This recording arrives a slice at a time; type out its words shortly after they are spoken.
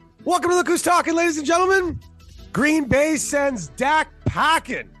Welcome to Look Who's Talking, ladies and gentlemen. Green Bay sends Dak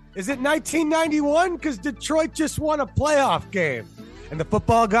packing. Is it 1991? Because Detroit just won a playoff game. And the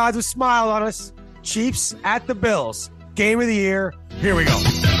football gods will smile on us. Chiefs at the Bills. Game of the year. Here we go.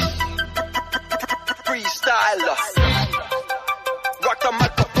 Freestyler. Rock the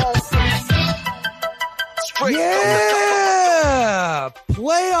microphone. Straight Yeah!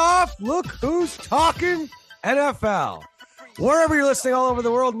 Playoff. Look Who's Talking NFL. Wherever you're listening all over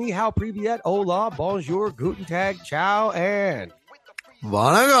the world, ni hao, privyet, hola, bonjour, guten tag, ciao, and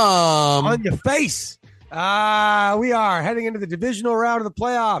Vanakkam. on your face. We are heading into the divisional round of the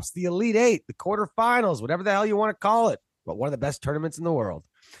playoffs, the Elite Eight, the quarterfinals, whatever the hell you want to call it, but one of the best tournaments in the world.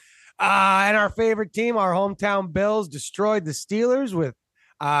 And our favorite team, our hometown Bills, destroyed the Steelers with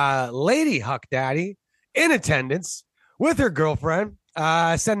Lady Huck Daddy in attendance with her girlfriend,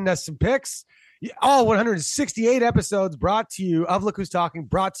 sending us some pics. All 168 episodes brought to you of Look Who's Talking,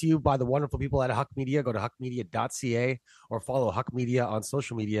 brought to you by the wonderful people at Huck Media. Go to huckmedia.ca or follow Huck Media on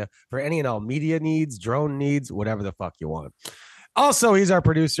social media for any and all media needs, drone needs, whatever the fuck you want. Also, he's our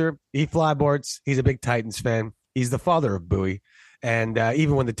producer. He flyboards. He's a big Titans fan. He's the father of Bowie. And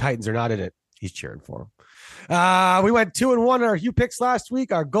even when the Titans are not in it, he's cheering for him. We went 2-1 in our Hugh picks last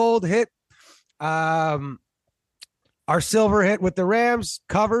week. Our gold hit. Our silver hit with the Rams,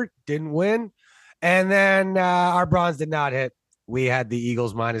 covered, didn't win. And then our bronze did not hit. We had the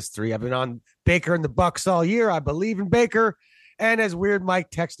Eagles -3. I've been on Baker and the Bucks all year. I believe in Baker. And as Weird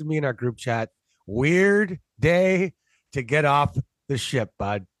Mike texted me in our group chat, weird day to get off the ship,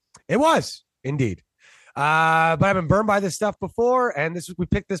 bud. It was indeed. But I've been burned by this stuff before. And we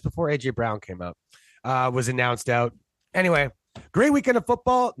picked this before AJ Brown came out, was announced out. Anyway, great weekend of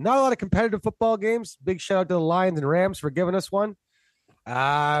football. Not a lot of competitive football games. Big shout out to the Lions and Rams for giving us one.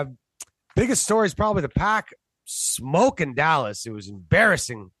 Biggest story is probably the Pack smoking Dallas. It was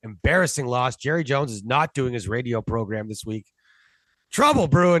embarrassing loss. Jerry Jones is not doing his radio program this week. Trouble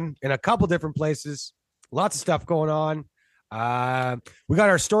brewing in a couple different places. Lots of stuff going on. We got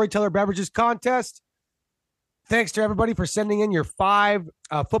our Storyteller Beverages contest. Thanks to everybody for sending in your 5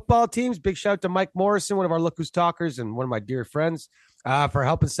 football teams. Big shout out to Mike Morrison, one of our Look Who's Talkers and one of my dear friends, for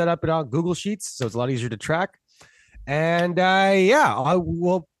helping set up it on Google Sheets, so it's a lot easier to track. And I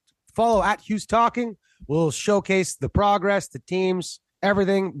will follow at Hughes Talking. We'll showcase the progress, the teams,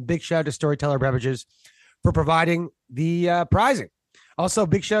 everything. Big shout out to Storyteller Beverages for providing the prizing. Also,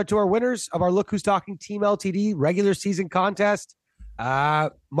 big shout out to our winners of our Look Who's Talking Team LTD regular season contest.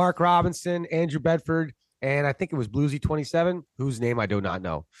 Mark Robinson, Andrew Bedford, and I think it was Bluesy27, whose name I do not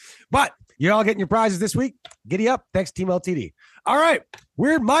know. But you're all getting your prizes this week. Giddy up. Thanks, Team LTD. All right.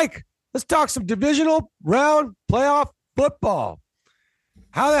 Weird Mike. Let's talk some divisional round playoff football.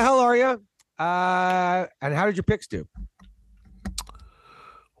 How the hell are you? And how did your picks do?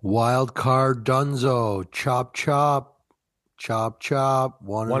 Wild card Dunzo. Chop, chop. Chop, chop.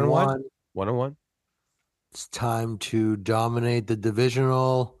 1-1. 1-1. It's time to dominate the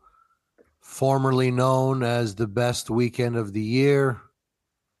divisional, formerly known as the best weekend of the year.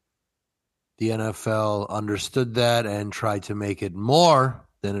 The NFL understood that and tried to make it more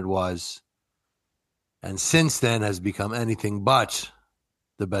than it was. And since then has become anything but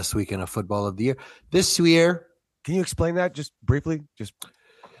the best weekend of football of the year. This year, can you explain that just briefly? Just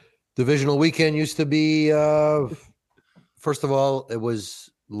divisional weekend used to be, first of all, it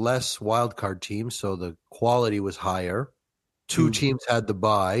was less wild card teams, so the quality was higher. Two teams had the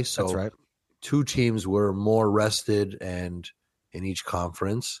bye, so that's right. 2 teams were more rested and in each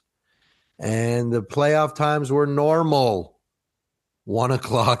conference. And the playoff times were normal, 1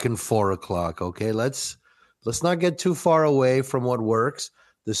 o'clock and 4 o'clock. Okay, let's not get too far away from what works.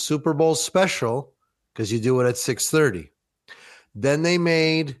 The Super Bowl special, because you do it at 6:30. Then they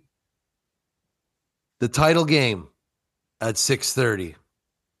made the title game at 6:30.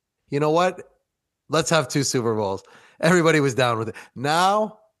 You know what? Let's have 2 Super Bowls. Everybody was down with it.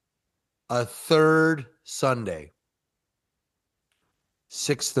 Now, a third Sunday,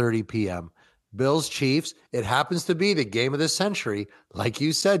 6:30 p.m. Bills Chiefs. It happens to be the game of the century, like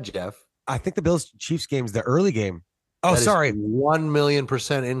you said, Jeff. I think the Bills Chiefs game's the early game. Oh, That sorry. is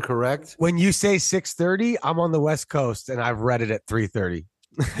 1,000,000% incorrect. When you say 6:30, I'm on the West Coast and I've read it at 3:30.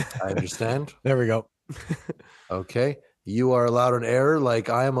 I understand. There we go. Okay. You are allowed an error like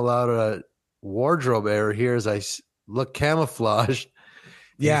I am allowed a wardrobe error here as I look camouflaged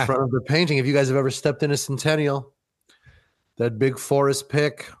in front of the painting. If you guys have ever stepped in a Centennial, that big forest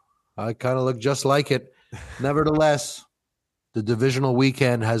pick, I kind of look just like it. Nevertheless, the divisional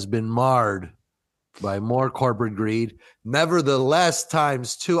weekend has been marred by more corporate greed. Nevertheless,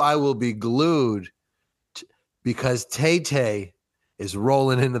 times 2, I will be glued because Tay-Tay is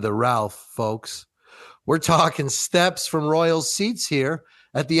rolling into the Ralph, folks. We're talking steps from Royal seats here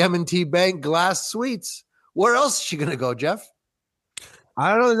at the M&T Bank Glass Suites. Where else is she going to go, Jeff? I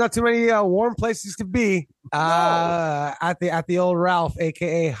don't know. There's not too many warm places to be at the old Ralph,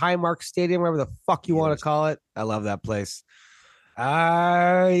 aka Highmark Stadium, whatever the fuck you want to call it. I love that place.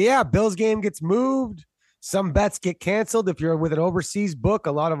 Yeah, Bills game gets moved. Some bets get canceled. If you're with an overseas book,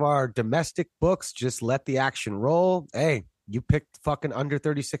 a lot of our domestic books just let the action roll. Hey, you picked fucking under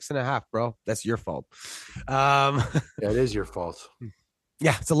 36.5, bro. That's your fault. Yeah, it is your fault.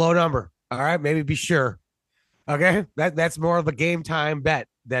 Yeah, it's a low number. All right, maybe be sure. Okay, that's more of a game time bet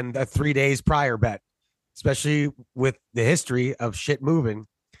than a 3 days prior bet, especially with the history of shit moving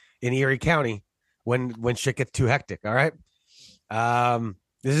in Erie County when shit gets too hectic. All right,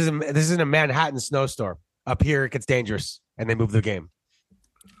 this isn't a Manhattan snowstorm. Up here, it gets dangerous, and they move the game.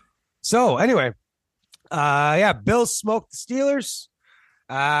 So anyway, yeah, Bills smoked the Steelers.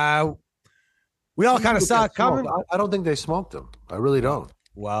 We all kind of saw it coming. I don't think they smoked them. I really don't.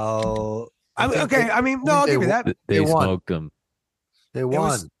 Well, I'll give you that. They smoked them. They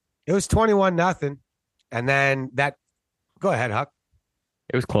won. It was 21-0, and then that. Go ahead, Huck.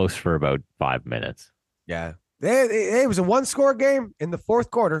 It was close for about 5 minutes. Yeah, it was a one-score game in the fourth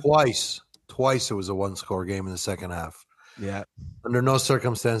quarter. Twice it was a one-score game in the second half. Yeah, under no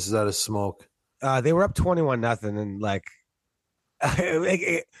circumstances out of smoke. They were up 21-0, and like,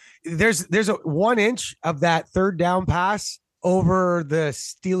 there's a 1 inch of that third down pass over the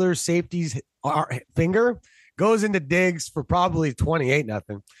Steelers safety's finger, goes into Diggs for probably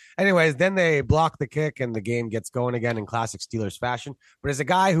 28-0. Anyways, then they block the kick and the game gets going again in classic Steelers fashion. But as a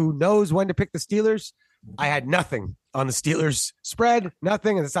guy who knows when to pick the Steelers, I had nothing on the Steelers spread,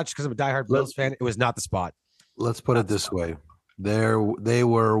 nothing. And it's not just because I'm a diehard Bills fan. It was not the spot. Let's put it this way. They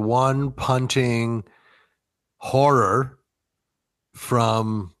were one punting horror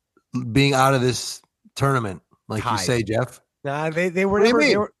from being out of this tournament, like you say, Jeff. Nah, they were What do you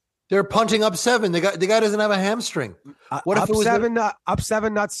never. mean? They're punting up 7. The guy doesn't have a hamstring. What if up it was 7? Up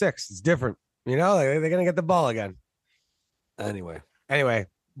 7, not 6. It's different. You know, they're gonna get the ball again. Anyway,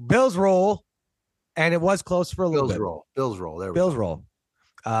 Bills roll, and it was close for a little bit. Bills roll. There we Bills go. roll.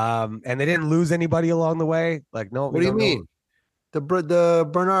 And they didn't lose anybody along the way. Like, no. What do you mean? The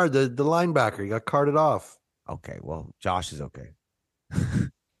Bernard, the linebacker, he got carted off. Okay, well, Josh is okay.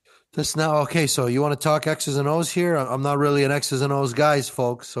 This now, okay, so you want to talk X's and O's here? I'm not really an X's and O's guys,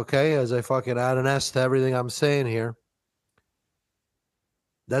 folks, okay? As I fucking add an S to everything I'm saying here.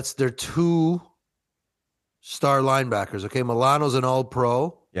 That's their 2 star linebackers, okay? Milano's an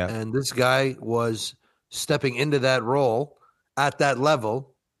all-pro, and this guy was stepping into that role at that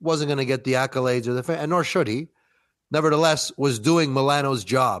level, wasn't going to get the accolades or and nor should he. Nevertheless, was doing Milano's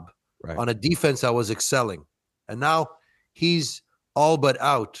job on a defense that was excelling. And now he's all but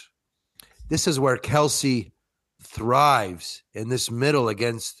out. This is where Kelsey thrives, in this middle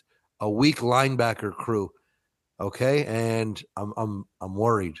against a weak linebacker crew. Okay, and I'm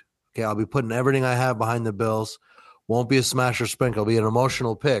worried. Okay, I'll be putting everything I have behind the Bills. Won't be a smash or sprinkle. It'll be an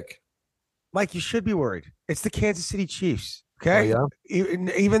emotional pick. Mike, you should be worried. It's the Kansas City Chiefs. Okay, Oh,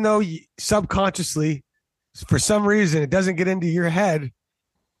 yeah? Even though subconsciously, for some reason, it doesn't get into your head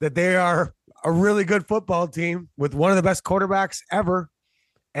that they are a really good football team with one of the best quarterbacks ever.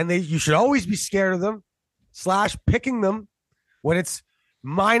 And you should always be scared of them / picking them when it's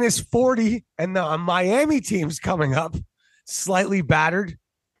minus 40 and the Miami team's coming up slightly battered.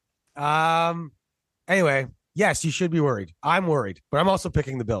 Anyway, yes, you should be worried. I'm worried, but I'm also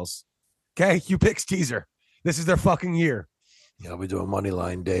picking the Bills. Okay, you pick teaser. This is their fucking year. Yeah, we do a money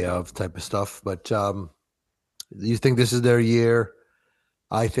line day of type of stuff. But you think this is their year?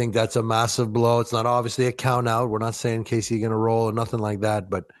 I think that's a massive blow. It's not obviously a count out. We're not saying Casey going to roll or nothing like that,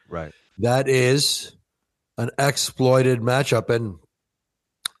 but that is an exploited matchup. And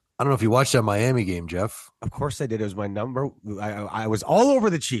I don't know if you watched that Miami game, Jeff. Of course I did. It was my number. I was all over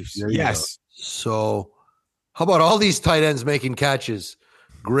the Chiefs. Yes. So how about all these tight ends making catches?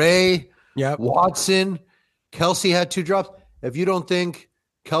 Gray, Watson, Kelsey had 2 drops. If you don't think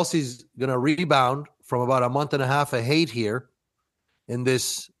Kelsey's going to rebound from about a month and a half of hate here, in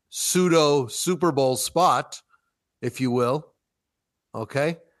this pseudo Super Bowl spot, if you will.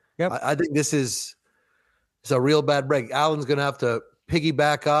 Okay. Yep. I think it's a real bad break. Allen's going to have to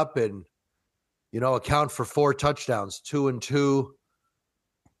piggyback up and, account for 4 touchdowns, 2 and 2.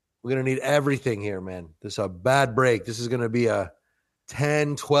 We're going to need everything here, man. This is a bad break. This is going to be a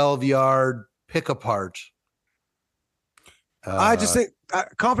 10, 12 yard pick apart. I just think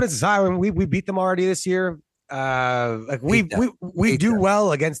confidence is high. I mean, we beat them already this year. We do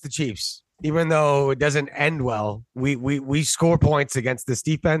well against the Chiefs. even though it doesn't end well, we score points against this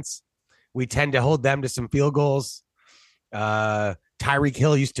defense. We tend to hold them to some field goals. Tyreek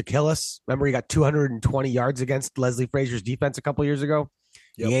Hill used to kill us. Remember, he got 220 yards against Leslie Frazier's defense a couple years ago.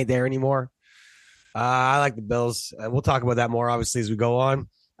 Yep. He ain't there anymore. I like the Bills. We'll talk about that more, obviously, as we go on.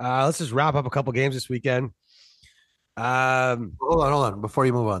 Let's just wrap up a couple games this weekend. Hold on. Before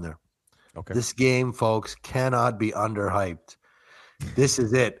you move on there. Okay. This game, folks, cannot be underhyped. This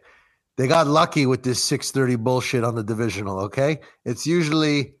is it. They got lucky with this 6:30 bullshit on the divisional, okay? It's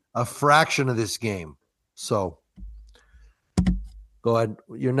usually a fraction of this game. So go ahead.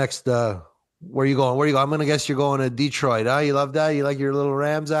 Your next where are you going? I'm going to guess you're going to Detroit. Huh? You love that? You like your little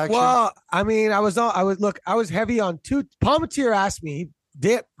Rams action? Well, I mean, I was heavy on two. Palmetier asked me,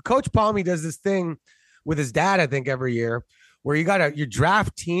 Coach Palmy does this thing with his dad, I think, every year where you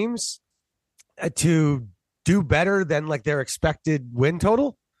draft teams to do better than like their expected win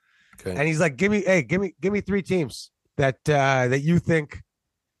total. Okay. And he's like, give me three teams that you think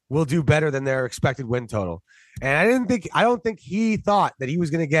will do better than their expected win total. And I don't think he thought that he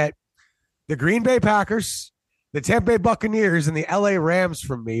was going to get the Green Bay Packers, the Tampa Bay Buccaneers, and the LA Rams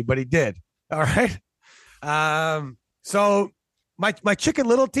from me, but he did. All right. So my Chicken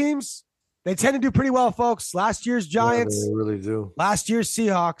Little teams, they tend to do pretty well, folks. Last year's Giants, Yeah, they really do. last year's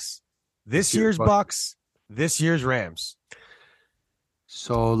Seahawks, this year's Bucks, this year's Rams.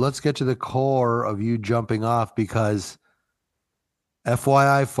 So let's get to the core of you jumping off because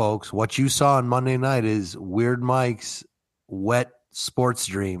FYI, folks, what you saw on Monday night is Weird Mike's wet sports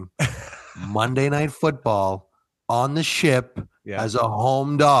dream. Monday Night Football on the ship as a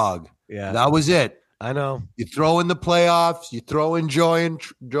home dog. Yeah. That was it. I know. You throw in the playoffs. You throw in Joe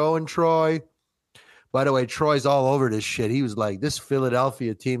and Troy. By the way, Troy's all over this shit. He was like, this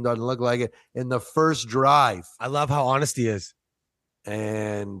Philadelphia team doesn't look like it in the first drive. I love how honest he is.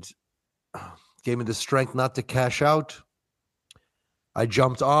 And gave me the strength not to cash out. I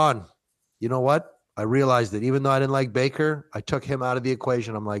jumped on. You know what? I realized that even though I didn't like Baker, I took him out of the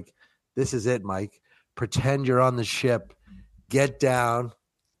equation. I'm like, this is it, Mike. Pretend you're on the ship. Get down.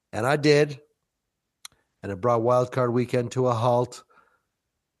 And I did. And it brought Wild Card Weekend to a halt.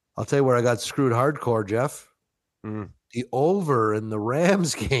 I'll tell you where I got screwed hardcore, Jeff. The over in the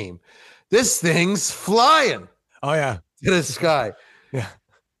Rams game. This thing's flying Oh, yeah. to the sky. Yeah.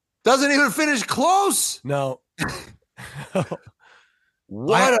 Doesn't even finish close. No.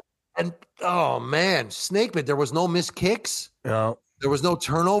 Oh man, Snake Pit. There was no missed kicks. No. There was no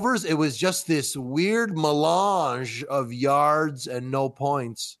turnovers. It was just this weird melange of yards and no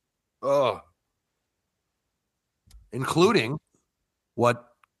points. Including what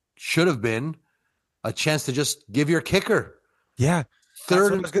should have been a chance to just give your kicker. Yeah.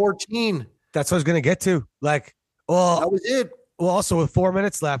 Third and 14. That's what I was going to get to. Like, well, That was it. well, also with 4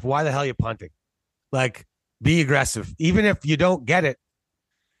 minutes left, why the hell are you punting? Like, be aggressive. Even if you don't get it,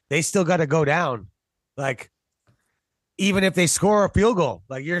 they still got to go down. Like, even if they score a field goal,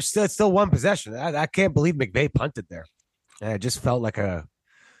 like it's still one possession. I can't believe McVay punted there. And it just felt like a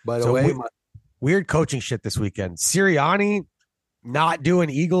By the way, weird coaching shit this weekend. Sirianni not doing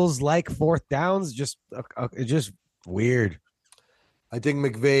Eagles like fourth downs, just weird. I think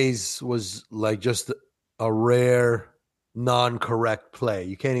McVay's was like just a rare non-correct play.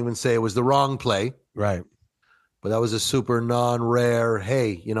 You can't even say it was the wrong play. Right. But that was a super non-rare,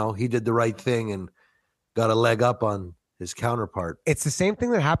 hey, he did the right thing and got a leg up on his counterpart. It's the same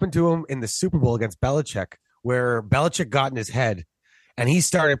thing that happened to him in the Super Bowl against Belichick, where Belichick got in his head and he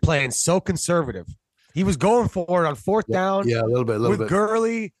started playing so conservative. He was going for it on fourth down. Yeah, a little bit. With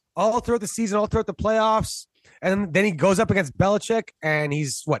Gurley all throughout the season, all throughout the playoffs. And then he goes up against Belichick and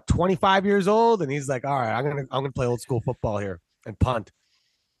he's 25 years old. And he's like, all right, I'm gonna play old school football here and punt.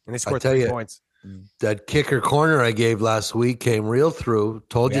 And they scored 3 points. That kicker corner I gave last week came real through.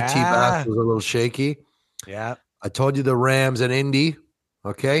 Told you T-Bass was a little shaky. Yeah. I told you the Rams and Indy.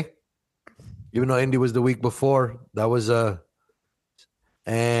 Okay. Even though Indy was the week before, that was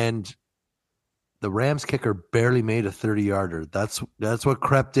and the Rams kicker barely made a 30-yarder. That's what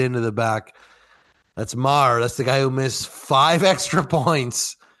crept into the back. That's Maher. That's the guy who missed 5 extra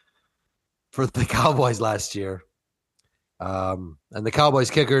points for the Cowboys last year. And the Cowboys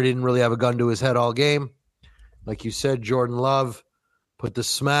kicker didn't really have a gun to his head all game. Like you said, Jordan Love put the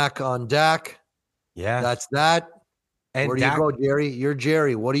smack on Dak. Yeah. That's that. And where do you go, Jerry? You're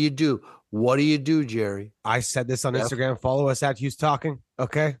Jerry. What do you do? What do you do, Jerry? I said this on Instagram. Follow us at Hughes Talking.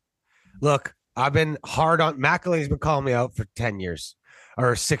 Okay. Look, I've been hard on McElhaney's been calling me out for 10 years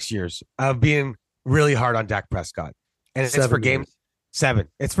or 6 years of being really hard on Dak Prescott. And it's for game 7.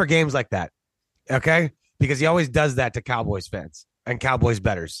 It's for games like that. Okay. Because he always does that to Cowboys fans and Cowboys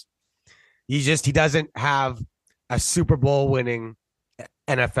bettors. He doesn't have a Super Bowl winning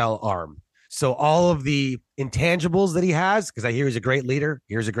NFL arm. So all of the intangibles that he has, because I hear he's a great leader,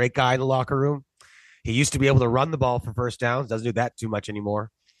 here's a great guy in the locker room. He used to be able to run the ball for first downs, doesn't do that too much anymore.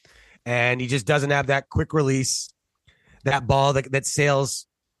 And he just doesn't have that quick release, that ball that sails,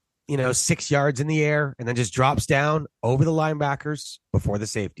 6 yards in the air and then just drops down over the linebackers before the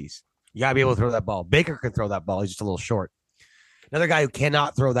safeties. You got to be able to throw that ball. Baker can throw that ball. He's just a little short. Another guy who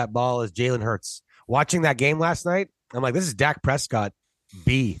cannot throw that ball is Jalen Hurts. Watching that game last night, I'm like, this is Dak Prescott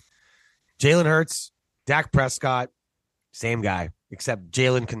B. Jalen Hurts, Dak Prescott, same guy, except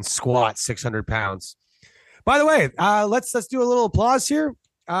Jalen can squat 600 pounds. By the way, let's do a little applause here.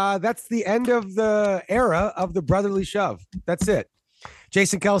 That's the end of the era of the brotherly shove. That's it.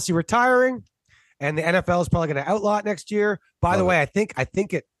 Jason Kelce retiring, and the NFL is probably going to outlaw it next year. By the way, I think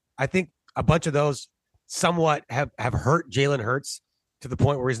a bunch of those somewhat have hurt Jalen Hurts to the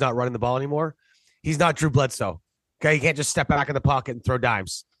point where he's not running the ball anymore. He's not Drew Bledsoe. Okay, he can't just step back in the pocket and throw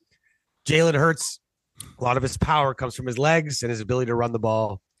dimes. Jalen Hurts, a lot of his power comes from his legs and his ability to run the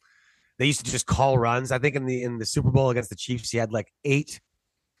ball. They used to just call runs. I think in the Super Bowl against the Chiefs, he had like 8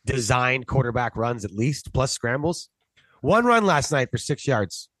 designed quarterback runs at least, plus scrambles. One run last night for 6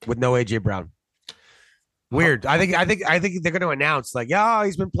 yards with no AJ Brown. Weird. I think they're going to announce like, yeah,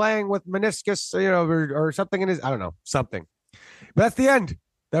 he's been playing with meniscus, or something in his, I don't know, something. But that's the end.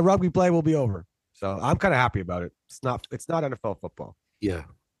 That rugby play will be over. So I'm kind of happy about it. It's not NFL football. Yeah.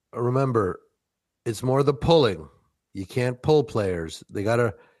 Remember, it's more the pulling. You can't pull players. They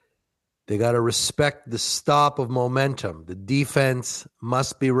gotta respect the stop of momentum. The defense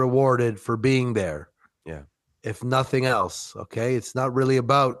must be rewarded for being there. Yeah. If nothing else. Okay. It's not really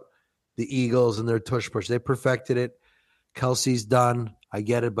about the Eagles and their tush push. They perfected it. Kelsey's done. I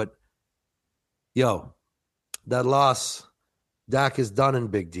get it. But that loss, Dak is done in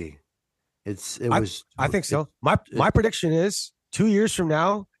Big D. I think so. My prediction is 2 years from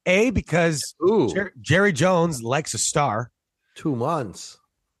now, because Jerry Jones likes a star. 2 months.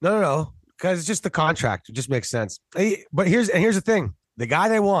 No. Because it's just the contract. It just makes sense. But here's the thing. The guy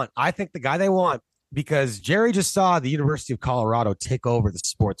they want, because Jerry just saw the University of Colorado take over the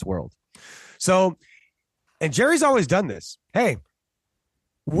sports world. So, and Jerry's always done this. Hey,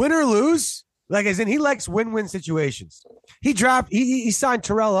 win or lose, like as in he likes win-win situations. He signed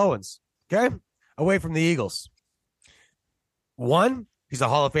Terrell Owens, okay, away from the Eagles. One, he's a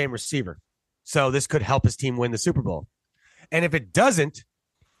Hall of Fame receiver. So this could help his team win the Super Bowl. And if it doesn't,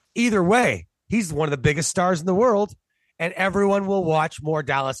 either way, he's one of the biggest stars in the world, and everyone will watch more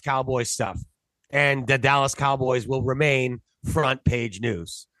Dallas Cowboys stuff. And the Dallas Cowboys will remain front page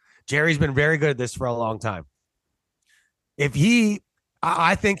news. Jerry's been very good at this for a long time.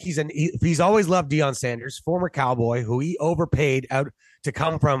 I think he's always loved Deion Sanders, former Cowboy, who he overpaid out to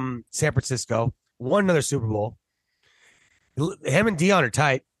come from San Francisco, won another Super Bowl. Him and Deion are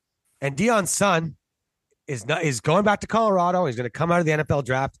tight, and Deion's son is going back to Colorado. He's going to come out of the NFL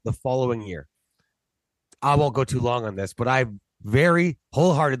draft the following year. I won't go too long on this, but I very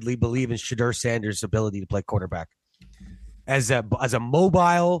wholeheartedly believe in Shedeur Sanders' ability to play quarterback as a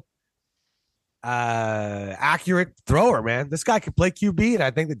mobile, accurate thrower. Man, this guy can play QB, and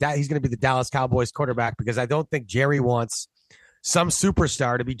I think that he's going to be the Dallas Cowboys quarterback, because I don't think Jerry wants some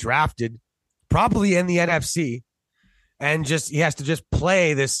superstar to be drafted probably in the NFC, and he has to just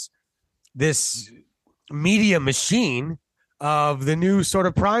play this media machine of the new sort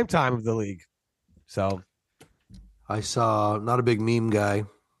of prime time of the league. So I saw, not a big meme guy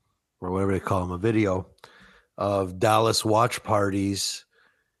or whatever they call him, a video of Dallas watch parties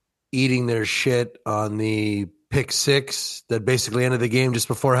eating their shit on the pick six that basically ended the game just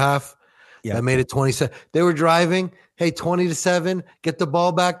before half. Yeah. That made it 27. They were driving. Hey, 20-7, get the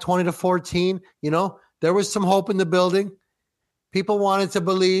ball back, 20-14. There was some hope in the building. People wanted to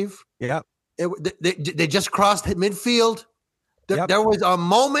believe. Yeah. They just crossed midfield. There was a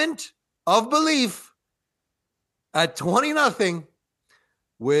moment of belief at 20-0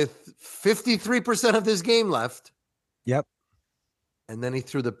 with 53% of this game left. Yep. And then he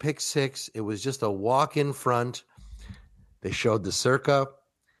threw the pick six. It was just a walk in front. They showed the Circa.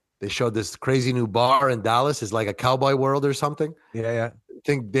 They showed this crazy new bar in Dallas. It's like a Cowboy World or something. Yeah. I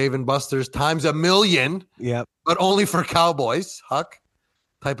think Dave and Buster's times 1,000,000. Yep. But only for Cowboys. Huck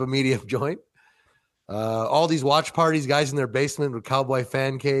type of medium joint. All these watch parties, guys in their basement with Cowboy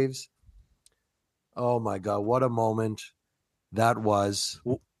fan caves. Oh, my God. What a moment that was.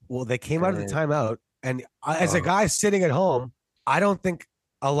 Well, they came out of the timeout. And as a guy sitting at home, I don't think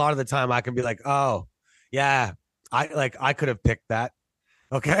a lot of the time I can be like, oh, yeah, I could have picked that.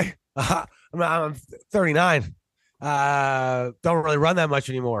 Okay. I'm 39. Don't really run that much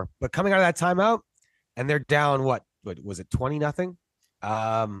anymore. But coming out of that timeout, and they're down what was it 20-0?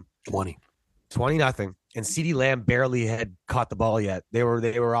 20. 20-0. And CeeDee Lamb barely had caught the ball yet. They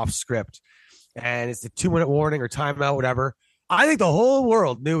were off script. And it's the 2-minute warning or timeout, whatever. I think the whole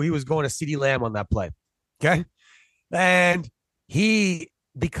world knew he was going to CeeDee Lamb on that play. Okay. And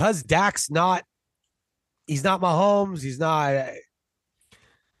because Dak's he's not Mahomes, he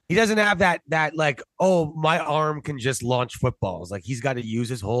doesn't have that like, oh, my arm can just launch footballs. Like, he's got to use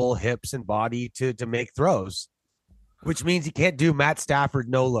his whole hips and body to make throws, which means he can't do Matt Stafford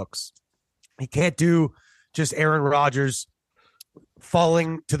no looks. He can't do just Aaron Rodgers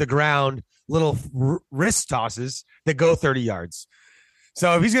falling to the ground, little wrist tosses that go 30 yards.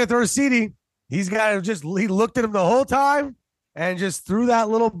 So if he's going to throw to CeeDee, he's got to he looked at him the whole time and just threw that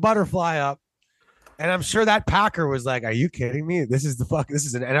little butterfly up. And I'm sure that Packer was like, are you kidding me? This is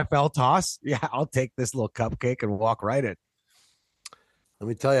an NFL toss? Yeah, I'll take this little cupcake and walk right in. Let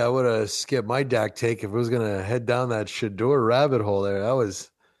me tell you, I would have skipped my Dak take if it was going to head down that Shedeur rabbit hole there. That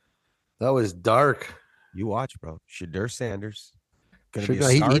was dark. You watch, bro. Shedeur Sanders going to Sure,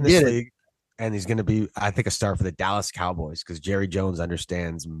 be a star in this did league. And he's going to be, I think, a star for the Dallas Cowboys because Jerry Jones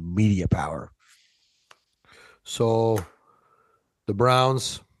understands media power. So the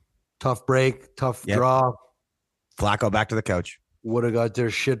Browns, tough break, tough draw. Flacco back to the couch. Would have got their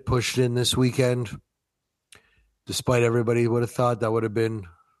shit pushed in this weekend. Despite everybody would have thought that would have been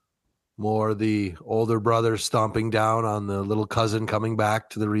more the older brother stomping down on the little cousin coming back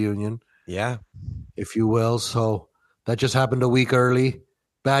to the reunion. Yeah. If you will. So that just happened a week early.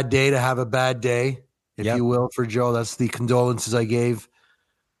 Bad day to have a bad day, if you will, for Joe. That's the condolences I gave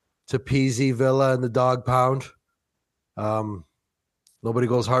to Peasy, Villa, and the Dog Pound. Nobody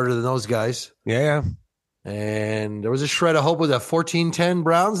goes harder than those guys. Yeah. And there was a shred of hope with that 14-10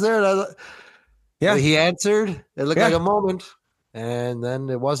 Browns there. Yeah. He answered. It looked like a moment, and then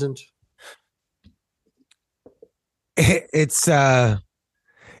it wasn't. It's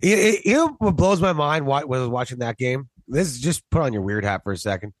you know what blows my mind when I was watching that game? This is just put on your weird hat for a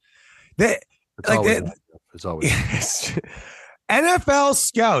second. It's always NFL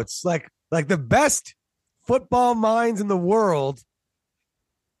scouts, like the best football minds in the world,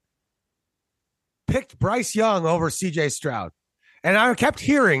 picked Bryce Young over CJ Stroud. And I kept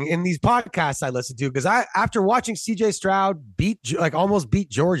hearing in these podcasts I listened to, because after watching CJ Stroud almost beat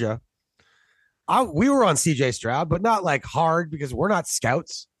Georgia, we were on CJ Stroud, but not like hard because we're not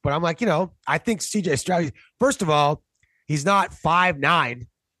scouts. But I'm like, I think CJ Stroud, first of all, he's not 5'9",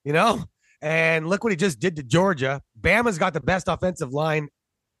 and look what he just did to Georgia. Bama's got the best offensive line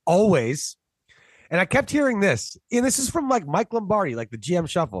always. And I kept hearing this, and this is from like Mike Lombardi, like the GM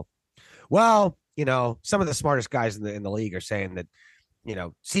shuffle. Well, some of the smartest guys in the league are saying that,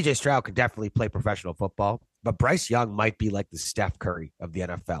 CJ Stroud could definitely play professional football, but Bryce Young might be like the Steph Curry of the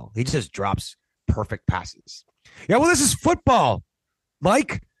NFL. He just drops perfect passes. Yeah, well, this is football,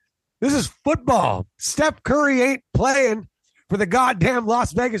 Mike. This is football. Steph Curry ain't playing for the goddamn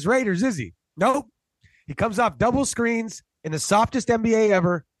Las Vegas Raiders, is he? Nope. He comes off double screens in the softest NBA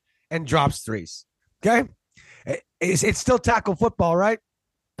ever and drops threes. Okay? It's still tackle football, right?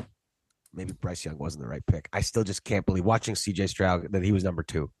 Maybe Bryce Young wasn't the right pick. I still just can't believe, watching CJ Stroud, that he was number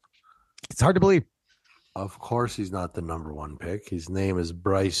 2. It's hard to believe. Of course he's not the number 1 pick. His name is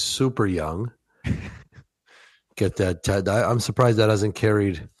Bryce Super Young. Get that, Ted. I'm surprised that hasn't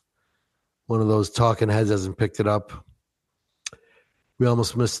carried. One of those talking heads hasn't picked it up. We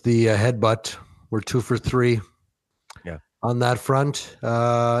almost missed the headbutt. We're 2 for 3. Yeah. On that front.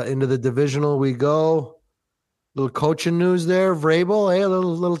 Into the divisional we go. Little coaching news there. Vrabel, a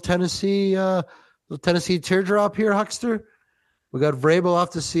little Tennessee teardrop here, Huckster. We got Vrabel off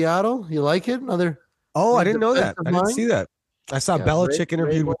to Seattle. You like it? I didn't know that. I didn't see that. I saw Belichick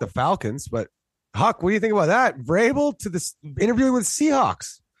interviewed with the Falcons, but Huck, what do you think about that? Vrabel to this interviewing with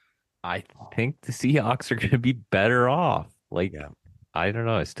Seahawks. I think the Seahawks are going to be better off. I don't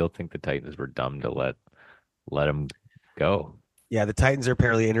know. I still think the Titans were dumb to let him go. Yeah, the Titans are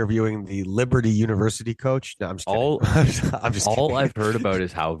apparently interviewing the Liberty University coach. No, I'm just kidding. I'm just all kidding. I've heard about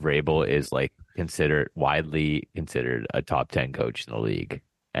is how Vrabel is widely considered a top 10 coach in the league,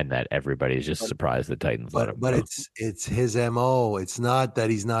 and that everybody's just surprised the Titans let him go. But it's his MO. It's not that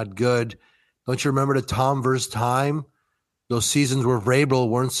he's not good. Don't you remember the Tom versus Time? Those seasons where Vrabel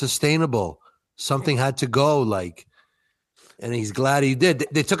weren't sustainable. Something had to go, and he's glad he did.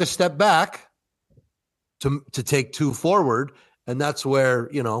 They took a step back to take 2 forward. And that's where,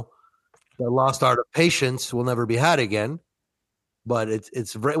 the lost art of patience will never be had again. But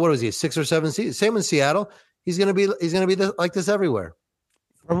it's what was he, 6 or 7 seasons? Same in Seattle. He's gonna be like this everywhere.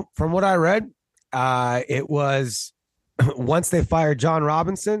 From what I read, It was once they fired John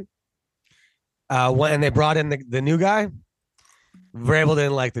Robinson, and they brought in the new guy. Vrabel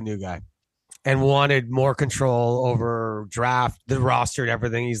didn't like the new guy and wanted more control over draft, the roster, and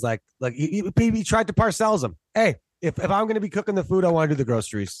everything. He's like he tried to Parcells him. Hey, if I'm going to be cooking the food, I want to do the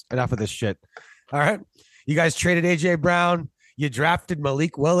groceries. Enough of this shit. All right. You guys traded AJ Brown. You drafted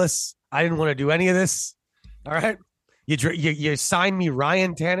Malik Willis. I didn't want to do any of this. All right. You signed me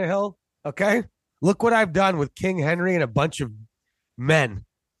Ryan Tannehill. Okay. Look what I've done with King Henry and a bunch of men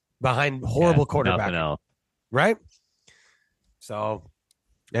behind horrible quarterback. Right. So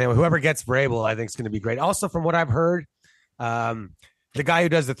anyway, whoever gets Vrabel, I think is going to be great. Also, from what I've heard, the guy who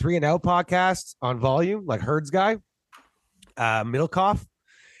does the 3-and-Out podcast on Volume, like Herd's guy, Middlecoff,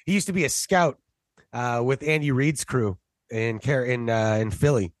 he used to be a scout with Andy Reid's crew in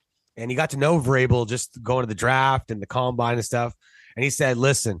Philly, and he got to know Vrabel just going to the draft and the combine and stuff. And he said,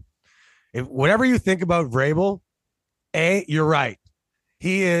 "Listen, if whatever you think about Vrabel, you're right.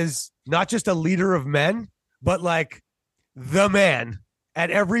 He is not just a leader of men, but like the man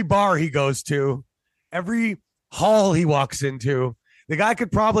at every bar he goes to, every hall he walks into. The guy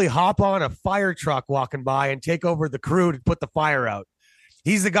could probably hop on a fire truck walking by and take over the crew to put the fire out.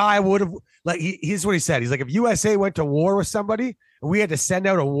 He's the guy I would have here's what he said. He's like, if USA went to war with somebody and we had to send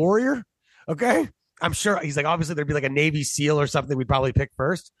out a warrior, okay, I'm sure he's like, obviously there'd be like a Navy SEAL or something we'd probably pick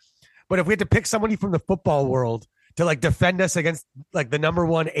first. But if we had to pick somebody from the football world to like defend us against like the number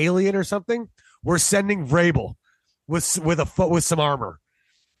one alien or something, we're sending Vrabel with some armor.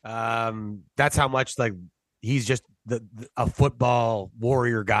 That's how much like he's just a football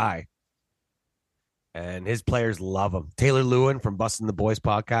warrior guy. And his players love him. Taylor Lewin from Bustin' the Boys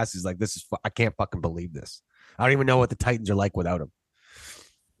podcast is like, I can't fucking believe this. I don't even know what the Titans are like without him.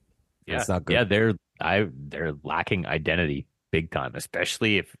 Yeah, it's not good. Yeah, they're lacking identity big time,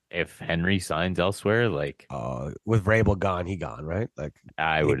 especially if Henry signs elsewhere. Like, with Vrabel gone, he gone, right? Like,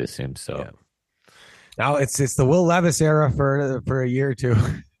 I would assume so. Yeah. Now it's the Will Levis era for a year or two.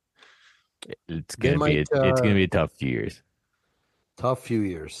 It's gonna be a tough few years. Tough few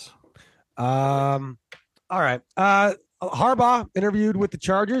years. All right. Harbaugh interviewed with the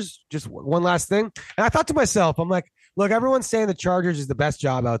Chargers. Just one last thing. And I thought to myself, I'm like, look, everyone's saying the Chargers is the best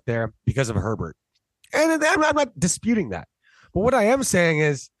job out there because of Herbert. And I'm not disputing that. But what I am saying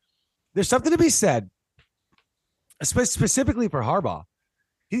is there's something to be said, specifically for Harbaugh.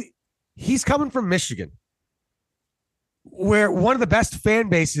 He's coming from Michigan, where one of the best fan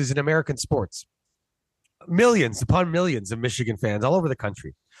bases in American sports. Millions upon millions of Michigan fans all over the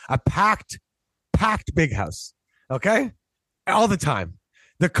country. A packed big house. Okay? All the time.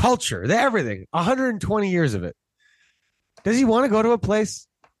 The culture, the everything. 120 years of it. Does he want to go to a place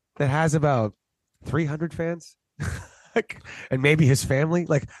that has about 300 fans? And maybe his family?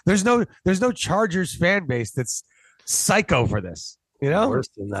 Like, there's no Chargers fan base that's psycho for this. You know? Worse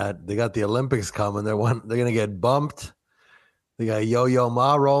than that, they got the Olympics coming. They're gonna get bumped. They got Yo-Yo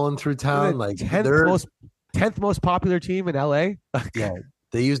Ma rolling through town. Like 10th most popular team in LA. Yeah.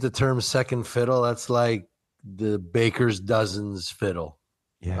 They use the term second fiddle. That's like the baker's dozens fiddle.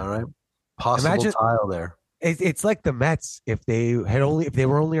 Yeah. All right. Possible tile there. It's like the Mets if they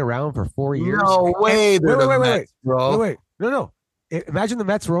were only around for 4 years. No way. Wait, bro. Wait. No. Imagine the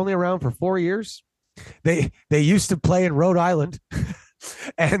Mets were only around for 4 years. They used to play in Rhode Island,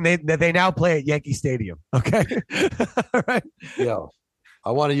 and they now play at Yankee Stadium. Okay. All right. Yo,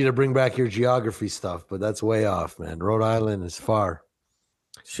 I wanted you to bring back your geography stuff, but that's way off, man. Rhode Island is far.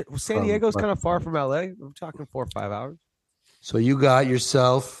 San Diego's kind of far from LA. I'm talking 4 or 5 hours. So you got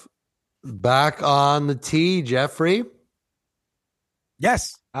yourself back on the tee, Jeffrey.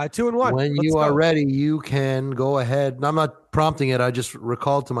 Yes, 2-1. When Let's you go. are ready, you can go ahead. And I'm not prompting it. I just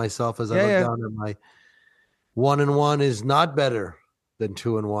recalled to myself as I look down at my 1-1 is not better than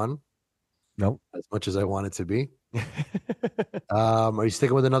 2-1. Nope. As much as I want it to be. Are you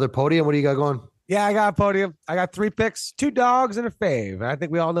sticking with another podium? What do you got going? Yeah, I got a podium. I got 3 picks, 2 dogs, and a fave. And I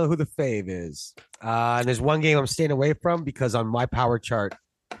think we all know who the fave is. And there's one game I'm staying away from because on my power chart,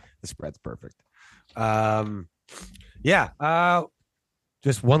 the spread's perfect.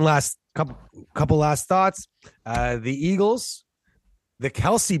 Just one last couple last thoughts. The Eagles, the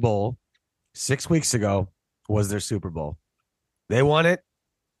Kelsey Bowl 6 weeks ago was their Super Bowl. They won it.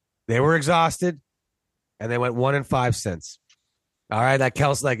 They were exhausted, and they went 1-5 since. All right, that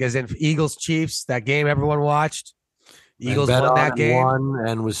Kelsey, like as in Eagles Chiefs, that game everyone watched. Eagles won that game,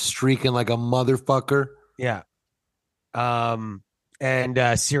 and was streaking like a motherfucker. Yeah. And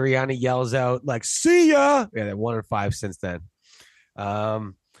Sirianni yells out like "See ya!" Yeah, they 1-5 since then.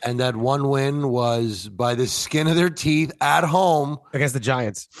 And that one win was by the skin of their teeth at home against the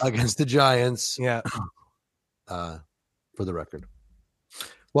Giants. Yeah. For the record.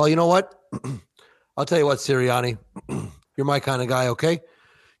 Well, you know what? I'll tell you what, Sirianni. You're my kind of guy, okay?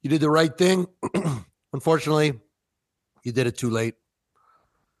 You did the right thing. Unfortunately, you did it too late.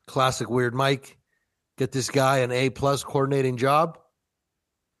 Classic Weird Mike. Get this guy an A-plus coordinating job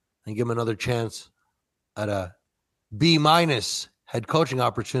and give him another chance at a B-minus head coaching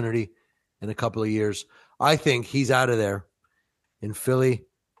opportunity in a couple of years. I think he's out of there in Philly.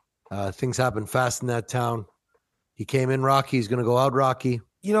 Things happen fast in that town. He came in rocky. He's going to go out rocky.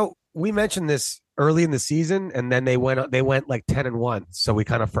 You know, we mentioned this early in the season, and then they went like 10-1. So we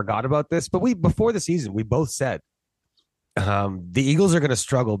kind of forgot about this. But before the season, we both said the Eagles are going to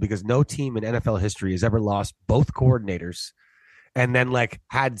struggle because no team in NFL history has ever lost both coordinators and then like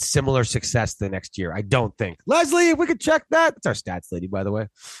had similar success the next year. I don't think. Leslie, if we could check that. That's our stats lady, by the way.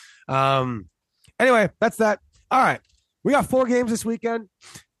 Anyway, that's that. All right. We got 4 games this weekend.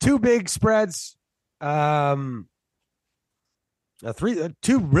 2 big spreads. 2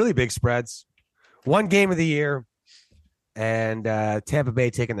 really big spreads. 1 game of the year. And Tampa Bay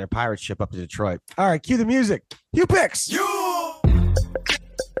taking their pirate ship up to Detroit. All right, cue the music. You picks.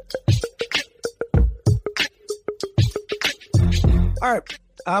 All right.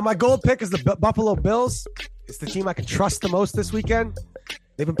 My gold pick is the Buffalo Bills. It's the team I can trust the most this weekend.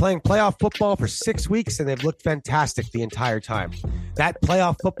 They've been playing playoff football for 6 weeks, and they've looked fantastic the entire time. That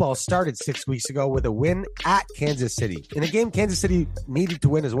playoff football started 6 weeks ago with a win at Kansas City, in a game Kansas City needed to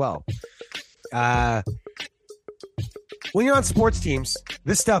win as well. When you're on sports teams,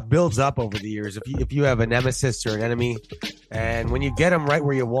 this stuff builds up over the years. If you have a nemesis or an enemy, and when you get them right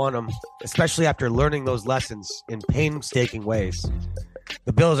where you want them, especially after learning those lessons in painstaking ways,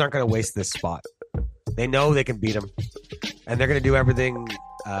 the Bills aren't going to waste this spot. They know they can beat them, and they're going to do everything.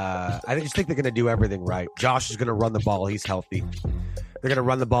 I just think they're going to do everything right. Josh is going to run the ball. He's healthy. They're going to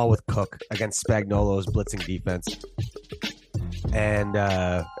run the ball with Cook against Spagnuolo's blitzing defense. And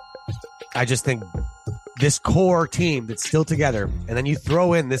I just think this core team that's still together, and then you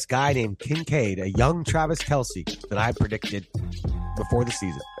throw in this guy named Kincaid, a young Travis Kelce that I predicted before the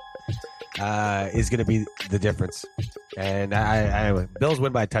season, is going to be the difference. And Bills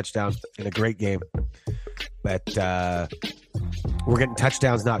win by a touchdown in a great game. But we're getting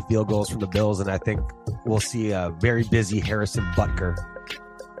touchdowns, not field goals from the Bills, and I think we'll see a very busy Harrison Butker.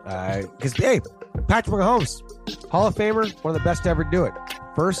 Because, hey, Patrick Mahomes, Hall of Famer, one of the best to ever do it.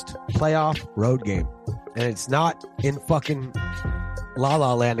 First playoff road game. And it's not in fucking La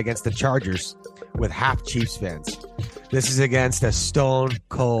La Land against the Chargers with half Chiefs fans. This is against a stone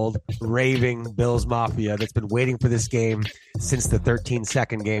cold, raving Bills Mafia that's been waiting for this game since the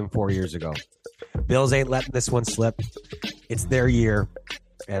 13-second game 4 years ago. Bills ain't letting this one slip. It's their year,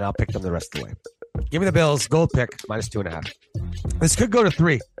 and I'll pick them the rest of the way. Give me the Bills. Gold pick, -2.5. This could go to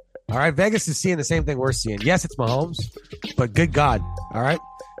 3. All right, Vegas is seeing the same thing we're seeing. Yes, it's Mahomes, but good God. All right,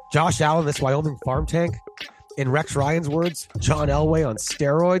 Josh Allen, this Wyoming farm tank. In Rex Ryan's words, John Elway on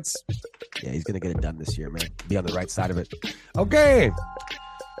steroids. Yeah, he's going to get it done this year, man. Be on the right side of it. Okay.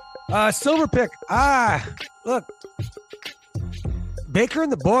 Silver pick. Look. Baker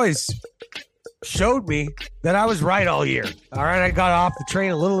and the boys showed me that I was right all year. All right, I got off the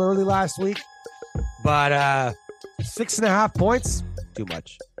train a little early last week, but 6.5 points, too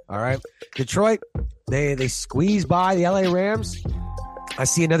much. All right. Detroit, they squeeze by the LA Rams. I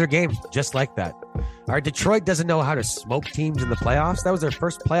see another game just like that. All right, Detroit doesn't know how to smoke teams in the playoffs. That was their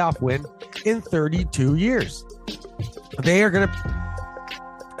first playoff win in 32 years. They are going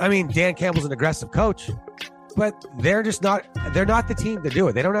to, Dan Campbell's an aggressive coach, but they're not the team to do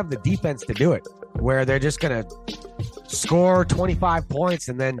it. They don't have the defense to do it, where they're just going to score 25 points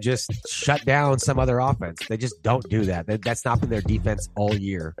and then just shut down some other offense. They just don't do that. That's not been their defense all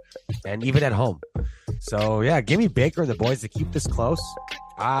year, and even at home. So, yeah, give me Baker and the boys to keep this close.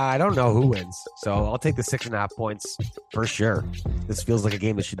 I don't know who wins, so I'll take the 6.5 points for sure. This feels like a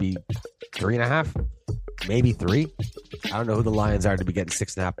game that should be 3.5, maybe 3. I don't know who the Lions are to be getting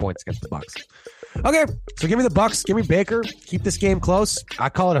 6.5 points against the Bucks. Okay, so give me the Bucks. Give me Baker. Keep this game close. I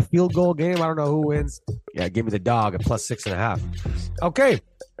call it a field goal game. I don't know who wins. Yeah, give me the dog at +6.5. Okay,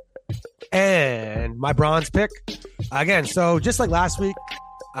 and my bronze pick again. So just like last week,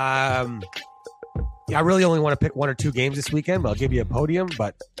 I really only want to pick 1 or 2 games this weekend, but I'll give you a podium.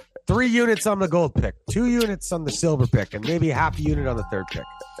 But 3 units on the gold pick, 2 units on the silver pick, and maybe half a unit on the third pick.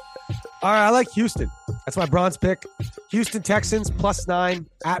 All right, I like Houston. That's my bronze pick. Houston Texans +9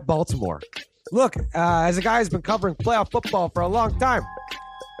 at Baltimore. Look, as a guy who's been covering playoff football for a long time,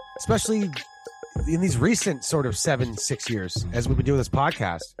 especially in these recent sort of 7-6 years, as we've been doing this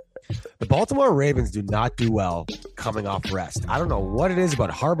podcast, the Baltimore Ravens do not do well coming off rest. I don't know what it is about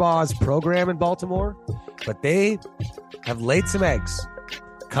Harbaugh's program in Baltimore, but they have laid some eggs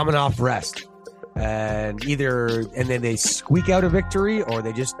coming off rest. And then they squeak out a victory or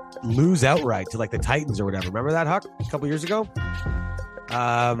they just lose outright to like the Titans or whatever. Remember that, Huck, a couple years ago?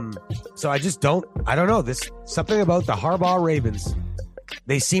 So I don't know. This something about the Harbaugh Ravens.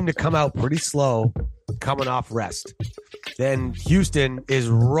 They seem to come out pretty slow coming off rest. Then Houston is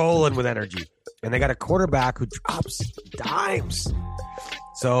rolling with energy, and they got a quarterback who drops dimes.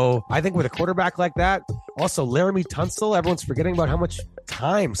 So I think with a quarterback like that, also Laramie Tunsil, everyone's forgetting about how much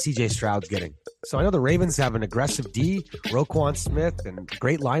time CJ Stroud's getting. So I know the Ravens have an aggressive D, Roquan Smith, and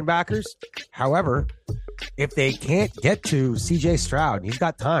great linebackers. However, if they can't get to CJ Stroud, he's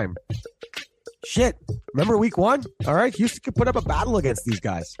got time. Shit. Remember week 1? All right. Houston could put up a battle against these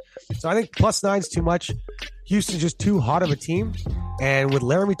guys. So I think +9's too much. Houston's just too hot of a team. And with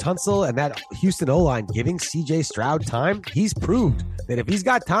Laramie Tunsil and that Houston O-line giving CJ Stroud time, he's proved that if he's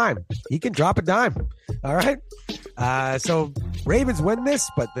got time, he can drop a dime. All right. So Ravens win this,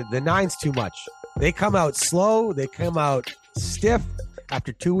 but the 9's too much. They come out slow. They come out stiff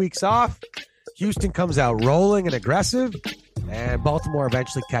after 2 weeks off. Houston comes out rolling and aggressive, and Baltimore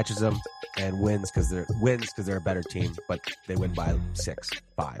eventually catches them and wins because they're a better team, but they win by 6,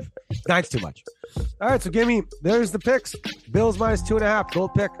 5. 9's too much. All right, so there's the picks. Bills -2.5,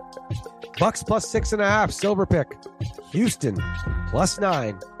 gold pick. Bucks +6.5, silver pick. Houston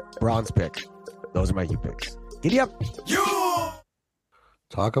 +9, bronze pick. Those are my picks. Giddy up.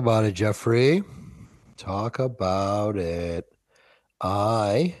 Talk about it, Jeffrey. Talk about it.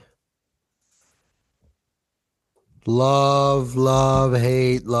 I love,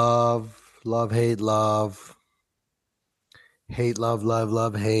 hate, love. Love, hate, love. Hate,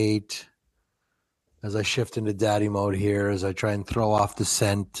 love, hate. As I shift into daddy mode here, as I try and throw off the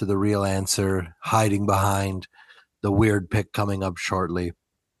scent to the real answer, hiding behind the weird pick coming up shortly.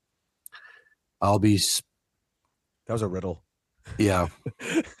 That was a riddle. Yeah.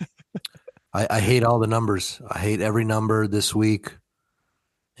 I hate all the numbers. I hate every number this week.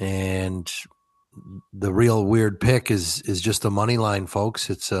 And the real weird pick is just a money line, folks.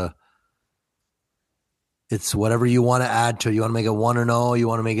 It's whatever you want to add to it. You want to make it 1-0. You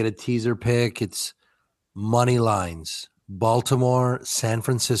want to make it a teaser pick. It's money lines. Baltimore, San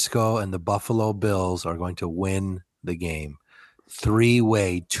Francisco, and the Buffalo Bills are going to win the game.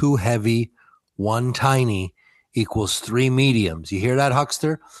 3-way, 2 heavy, 1 tiny equals 3 mediums. You hear that,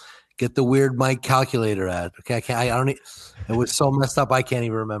 Huckster? Get the weird Mike calculator at. Okay, I don't need. It was so messed up I can't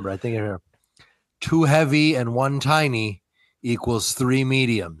even remember. I think I hear 2 heavy and 1 tiny equals 3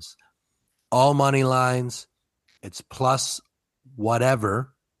 mediums. All money lines. It's plus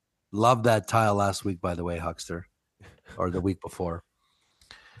whatever. Love that tile last week, by the way, Huckster, or the week before.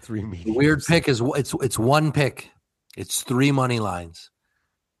 3 mediums. The weird pick is it's 1 pick. It's 3 money lines.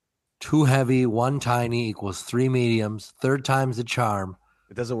 2 heavy, 1 tiny equals 3 mediums. Third time's the charm.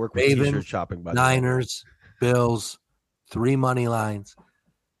 It doesn't work with Ravens, t-shirt shopping, by the way. Niners, Bills, 3 money lines.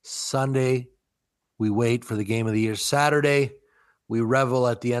 Sunday, we wait for the game of the year. Saturday, we revel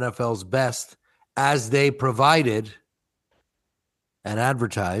at the NFL's best as they provided and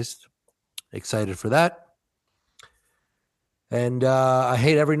advertised. Excited for that. And I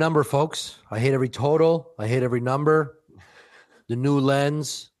hate every number, folks. I hate every total. I hate every number. The new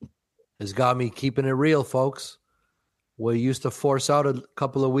lens has got me keeping it real, folks. We used to force out a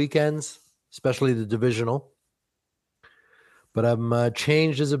couple of weekends, especially the divisional. But I'm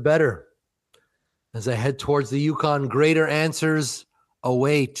changed as a better. As I head towards the Yukon, greater answers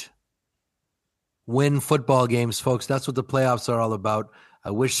await. Win football games, folks. That's what the playoffs are all about.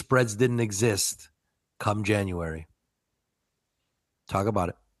 I wish spreads didn't exist come January. Talk about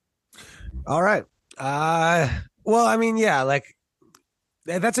it. All right. Well, I mean, yeah, like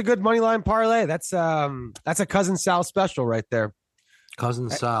that's a good money line parlay. That's a Cousin Sal special right there. Cousin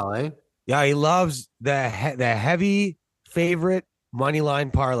Sal, eh? Yeah, he loves the heavy favorite money line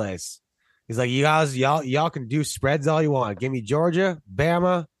parlays. He's like, y'all can do spreads all you want. Give me Georgia,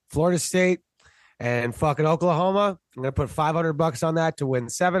 Bama, Florida State, and fucking Oklahoma. I'm gonna put $500 on that to win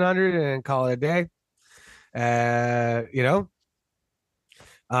 700 and call it a day.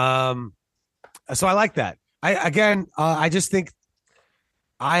 So I like that. I just think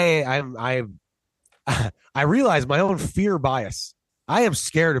I realize my own fear bias. I am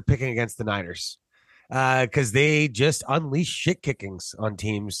scared of picking against the Niners because they just unleash shit kickings on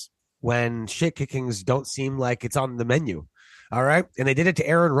teams when shit kickings don't seem like it's on the menu. All right. And they did it to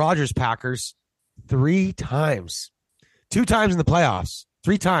Aaron Rodgers' Packers 3 times, 2 times in the playoffs.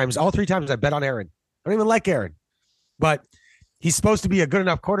 3 times. All 3 times I bet on Aaron. I don't even like Aaron, but he's supposed to be a good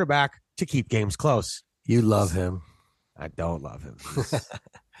enough quarterback to keep games close. You love him. I don't love him.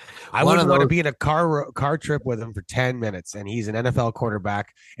 I wouldn't want to be in a car trip with him for 10 minutes, and he's an NFL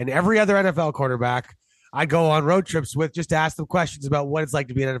quarterback. And every other NFL quarterback I go on road trips with just to ask them questions about what it's like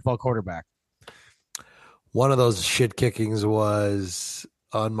to be an NFL quarterback. One of those shit kickings was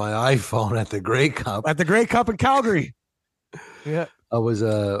on my iPhone at the Grey Cup. At the Grey Cup in Calgary. Yeah. That was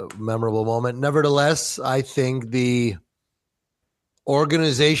a memorable moment. Nevertheless, I think the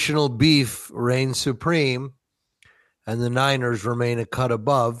organizational beef reigns supreme, and the Niners remain a cut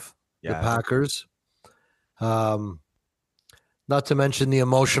above the Packers. Not to mention the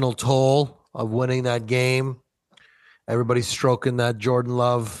emotional toll of winning that game. Everybody's stroking that Jordan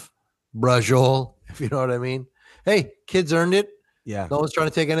Love brajol, if you know what I mean. Hey, kids earned it. Yeah. No one's trying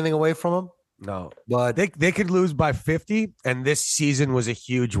to take anything away from them. No. But they could lose by 50, and this season was a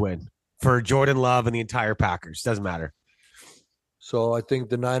huge win for Jordan Love and the entire Packers. Doesn't matter. So I think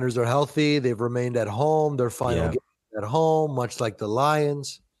the Niners are healthy. They've remained at home. Their final game at home, much like the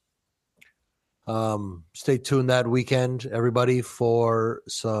Lions. Stay tuned that weekend, everybody, for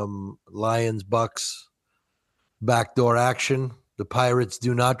some Lions-Bucks backdoor action. The Pirates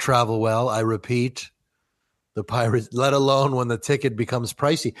do not travel well. I repeat, the Pirates, let alone when the ticket becomes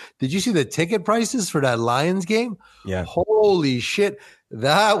pricey. Did you see the ticket prices for that Lions game? Yeah. Holy shit.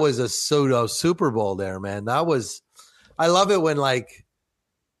 That was a pseudo Super Bowl there, man. I love it when like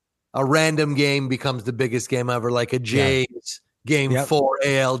a random game becomes the biggest game ever, like a Jays game 4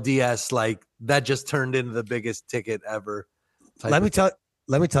 ALDS, like that just turned into the biggest ticket ever. Let me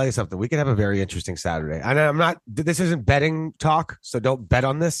tell you something. We can have a very interesting Saturday. And this isn't betting talk, so don't bet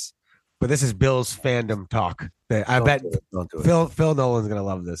on this, but this is Bill's fandom talk. Don't do it. Phil Nolan's going to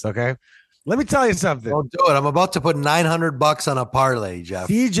love this. Okay. Let me tell you something. Don't do it. I'm about to put $900 on a parlay, Jeff.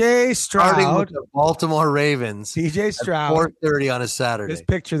 CJ Stroud. Starting with the Baltimore Ravens. CJ Stroud. 4:30 on a Saturday. Just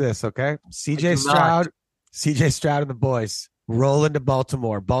picture this, okay? CJ Stroud and the boys roll into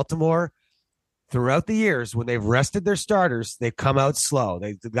Baltimore. Baltimore, throughout the years, when they've rested their starters, they've come out slow.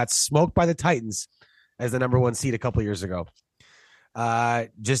 They got smoked by the Titans as the number 1 seed a couple years ago.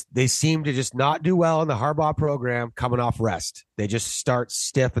 They seem to just not do well in the Harbaugh program coming off rest. They just start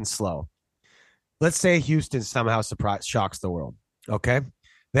stiff and slow. Let's say Houston somehow shocks the world. Okay.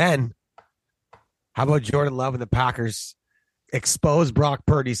 Then how about Jordan Love and the Packers expose Brock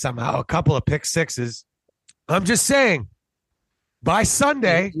Purdy somehow? A couple of pick sixes. I'm just saying by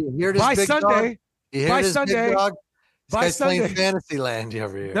Sunday, This guy's playing fantasy land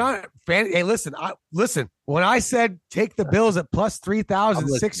over here. Hey, listen. When I said take the Bills at plus 3,000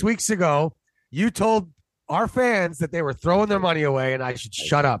 6 weeks ago, you told our fans that they were throwing their money away and I should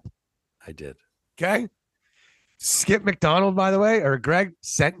shut up. I did. Okay. Skip McDonald, by the way, or Greg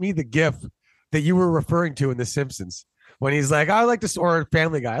sent me the GIF that you were referring to in The Simpsons when he's like, I like this, or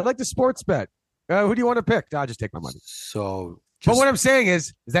Family Guy, I like the sports bet. Who do you want to pick? I'll just take my money. But what I'm saying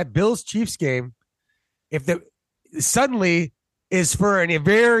is that Bills Chiefs game, suddenly is for a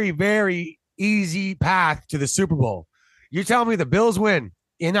very, very easy path to the Super Bowl. You're telling me the Bills win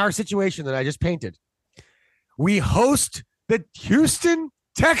in our situation that I just painted. We host the Houston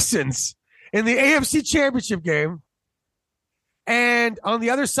Texans in the AFC Championship game. And on the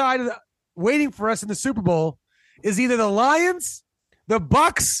other side waiting for us in the Super Bowl is either the Lions, the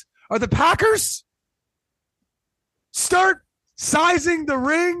Bucks, or the Packers. Start sizing the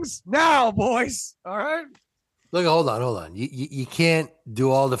rings now, boys. All right. Look, hold on. You can't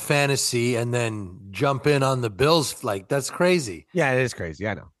do all the fantasy and then jump in on the Bills. Like, that's crazy. Yeah, it is crazy.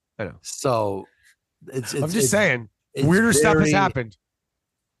 I know. So I'm just saying, weirder stuff has happened.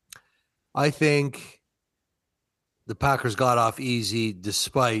 I think the Packers got off easy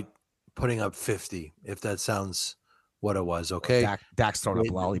despite putting up 50, if that sounds what it was. Okay. Dak's throwing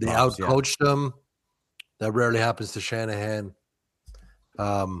up lollipops. They outcoached them. That rarely happens to Shanahan.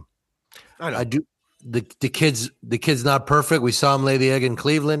 I know. I do. The kid's not perfect. We saw him lay the egg in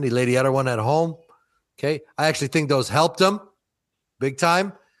Cleveland. He laid the other one at home. Okay. I actually think those helped him big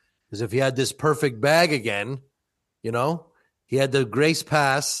time. Because if he had this perfect bag again, he had the grace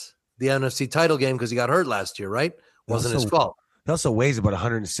pass the NFC title game because he got hurt last year, right? Wasn't his fault. He also weighs about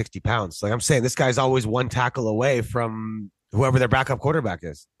 160 pounds. Like I'm saying, this guy's always one tackle away from whoever their backup quarterback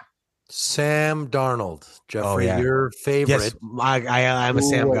is. Sam Darnold, Jeffrey, your favorite. Yes, I'm a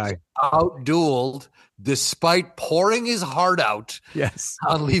Sam guy. Outdueled despite pouring his heart out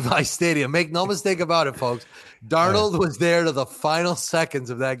on Levi Stadium. Make no mistake about it, folks. Darnold was there to the final seconds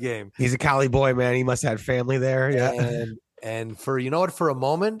of that game. He's a Cali boy, man. He must have had family there. Yeah. And for, for a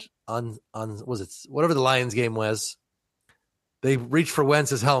moment on was it whatever the Lions game was, They reached for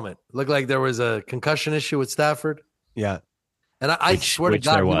Wentz's helmet. Looked like there was a concussion issue with Stafford. Yeah. And I swear to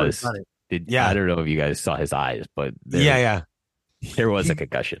God, there he would have was. done it. I don't know if you guys saw his eyes, but Yeah. there was a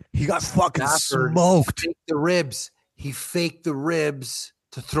concussion. He got fucking Stafford smoked. faked the ribs. He faked the ribs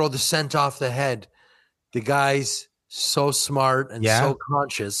to throw the scent off the head. The guy's so smart and so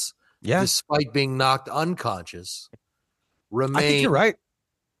conscious, despite being knocked unconscious. I think you're right.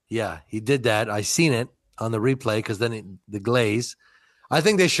 Yeah, he did that. I seen it on the replay because then the glaze. I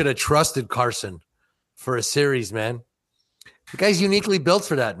think they should have trusted Carson for a series, man. The guy's uniquely built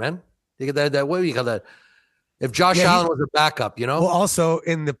for that, man. You get that. What do you call that? If Josh Allen was a backup, you know. Well, also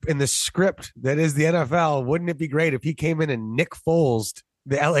in the script that is the NFL, wouldn't it be great if he came in and Nick Foles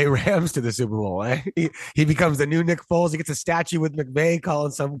the LA Rams to the Super Bowl? Eh? He becomes the new Nick Foles. He gets a statue with McVay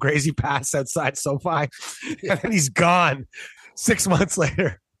calling some crazy pass outside SoFi, and then he's gone 6 months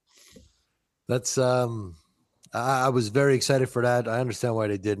later. That's I was very excited for that. I understand why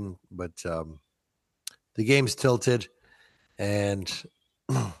they didn't, but the game's tilted, and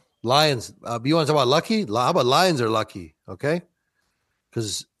Lions. You want to talk about lucky? How about Lions are lucky? Okay,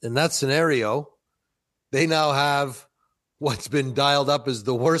 because in that scenario, they now have what's been dialed up as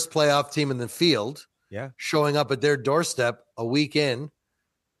the worst playoff team in the field. Yeah, showing up at their doorstep a week in,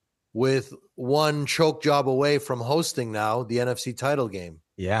 with one choke job away from hosting now the NFC title game.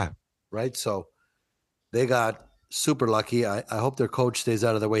 Yeah. Right. So they got super lucky. I hope their coach stays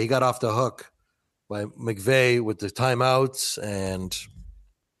out of their way. He got off the hook by McVay with the timeouts and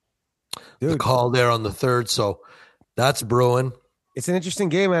the call there on the third. So that's brewing. It's an interesting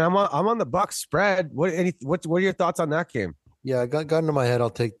game, man. I'm on the Bucs spread. What are your thoughts on that game? Yeah, I got into my head. I'll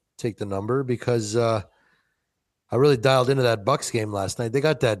take the number because I really dialed into that Bucs game last night. They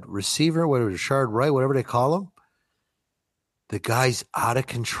got that receiver, whatever, Shard Wright, whatever they call him. The guy's out of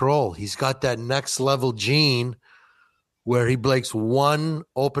control. He's got that next level gene where he breaks one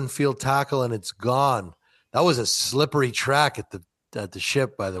open field tackle and it's gone. That was a slippery track at the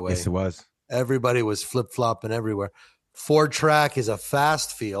ship, by the way. Yes, it was. Everybody was flip-flopping everywhere. Ford track is a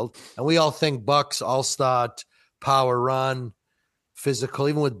fast field, and we all think Bucs, all-stat, power run, physical.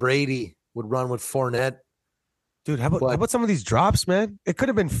 Even with Brady, would run with Fournette. Dude, how about some of these drops, man? It could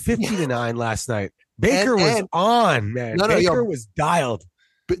have been 50-9 last night. Baker was on, man. Baker was dialed.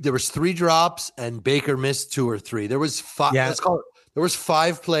 There was 3 drops, and Baker missed 2 or 3. There was 5. Yeah. There was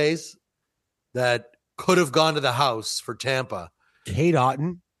 5 plays that could have gone to the house for Tampa. Cade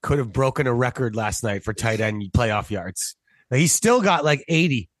Otton could have broken a record last night for tight end playoff yards. Now, he still got like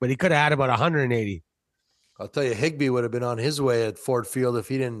 80, but he could have had about 180. I'll tell you, Higbee would have been on his way at Ford Field if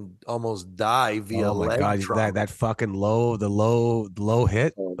he didn't almost die via leg trauma. that fucking low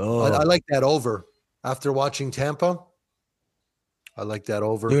hit. Oh. I like that over. After watching Tampa, I like that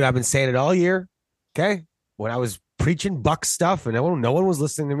over. Dude, I've been saying it all year. Okay, when I was preaching Bucs stuff and no one was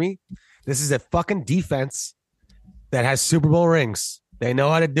listening to me. This is a fucking defense that has Super Bowl rings. They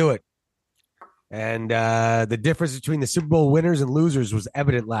know how to do it. And the difference between the Super Bowl winners and losers was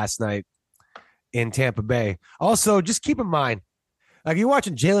evident last night in Tampa Bay. Also, just keep in mind, like you're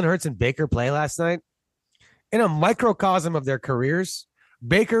watching Jalen Hurts and Baker play last night, in a microcosm of their careers,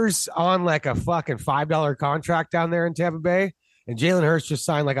 Baker's on like a fucking $5 contract down there in Tampa Bay, and Jalen Hurts just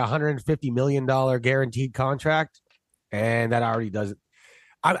signed like $150 million guaranteed contract, and that already does it.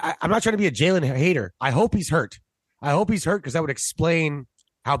 I'm not trying to be a Jalen hater. I hope he's hurt. Because that would explain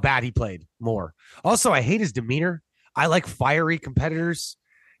how bad he played more. Also, I hate his demeanor. I like fiery competitors.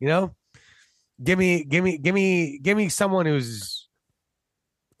 You know, give me someone who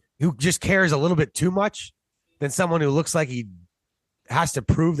just cares a little bit too much than someone who looks like he has to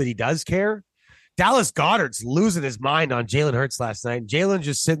prove that he does care. Dallas Goedert's losing his mind on Jalen Hurts last night. Jalen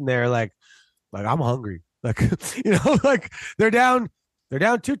just sitting there like I'm hungry. Like, you know, like they're down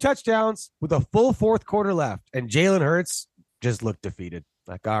 2 touchdowns with a full 4th quarter left, and Jalen Hurts just looked defeated.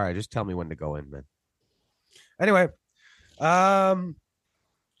 Like, all right, just tell me when to go in, man. Anyway, yeah,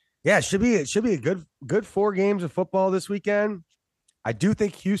 it should be a good 4 games of football this weekend. I do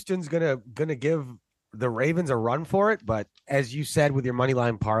think Houston's gonna give the Ravens a run for it, but as you said with your money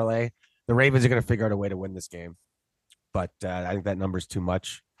line parlay, the Ravens are gonna figure out a way to win this game. But I think that number's too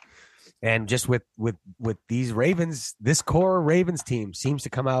much. And just with these Ravens, this core Ravens team seems to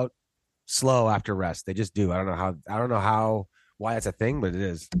come out slow after rest. They just do. I don't know why that's a thing, but it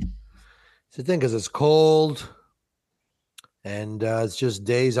is. It's a thing because it's cold, and it's just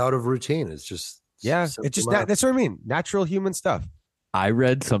days out of routine. It's just that's what I mean. Natural human stuff. I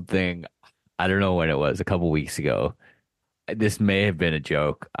read something. I don't know when it was, a couple weeks ago. This may have been a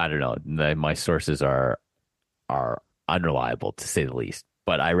joke. I don't know. My sources are unreliable, to say the least.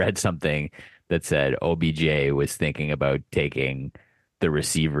 But I read something that said OBJ was thinking about taking the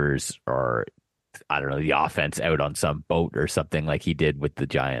receivers or I don't know, the offense out on some boat or something like he did with the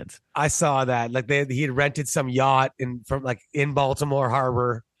Giants. I saw that. Like he had rented some yacht in Baltimore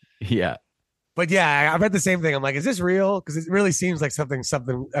Harbor. Yeah. But yeah, I read the same thing. I'm like, is this real? Because it really seems like something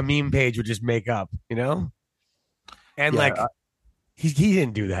a meme page would just make up, you know? And he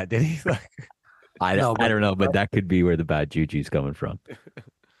didn't do that, did he? I don't know, but that could be where the bad juju's coming from.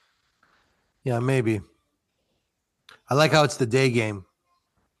 Yeah, maybe. I like how it's the day game.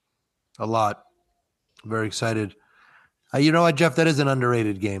 A lot. Very excited. You know what, Jeff? That is an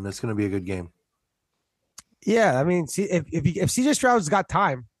underrated game. That's going to be a good game. Yeah, I mean, see, if CJ Stroud's got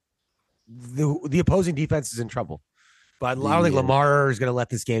time, the opposing defense is in trouble. But I don't think Lamar is going to let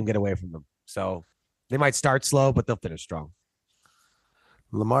this game get away from them. So they might start slow, but they'll finish strong.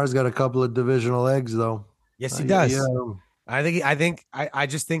 Lamar's got a couple of divisional eggs, though. Yes, he does. Yeah. I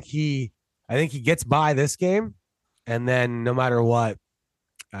just think he gets by this game, and then no matter what,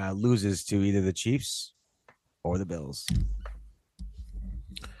 loses to either the Chiefs or the Bills.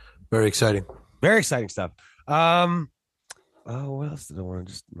 Very exciting. Very exciting stuff. What else did I want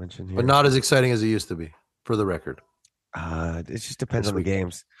to just mention here? But not as exciting as it used to be, for the record. It just depends on the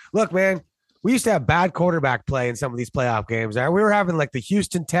games. Look, man, we used to have bad quarterback play in some of these playoff games. We were having like the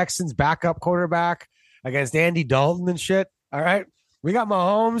Houston Texans backup quarterback against Andy Dalton and shit. All right. We got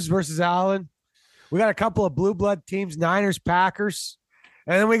Mahomes versus Allen. We got a couple of blue blood teams, Niners, Packers.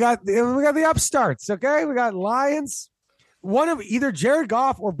 And then we got the upstarts. Okay. We got Lions. One of either Jared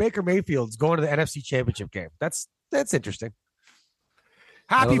Goff or Baker Mayfield's going to the NFC Championship game. That's interesting.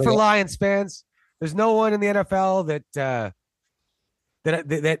 Happy for Lions fans. There's no one in the NFL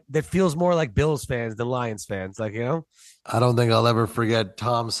that feels more like Bills fans than Lions fans. Like, you know, I don't think I'll ever forget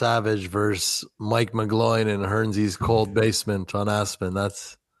Tom Savage versus Mike McGloin in Hernzie's cold basement on Aspen. That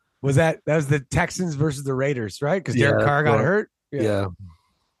was the Texans versus the Raiders, right? Because Derek Carr got hurt. Yeah.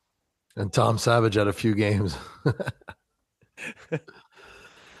 And Tom Savage had a few games.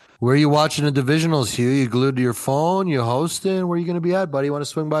 Where are you watching the divisionals, Hugh? You glued to your phone? You hosting? Where are you going to be at, buddy? You want to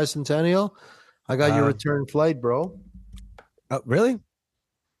swing by Centennial? I got your return flight, bro. Really?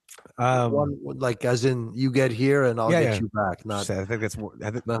 Like as in you get here and I'll get you back. Not. I think that's more.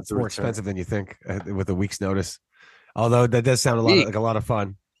 That's more expensive than you think with a week's notice. Although that does sound like a lot of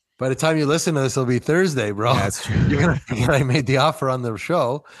fun. By the time you listen to this, it'll be Thursday, bro. Yeah, that's true. You're gonna forget I made the offer on the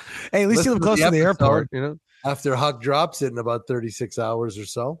show. Hey, at least you live close to the airport, you know. After Huck drops it in about 36 hours or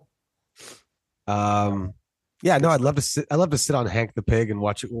so. Yeah, no, I'd love to sit. I love to sit on Hank the Pig and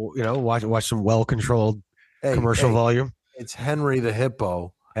watch it. You know, watch some well-controlled commercial volume. It's Henry the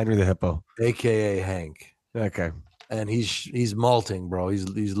Hippo. Henry the Hippo, aka Hank. Okay, and he's malting, bro. He's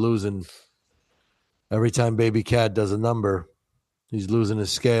losing every time Baby Cat does a number. He's losing his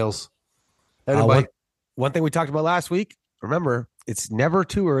scales. One thing we talked about last week. Remember, it's never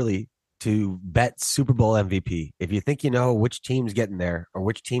too early to bet Super Bowl MVP. If you think you know which team's getting there or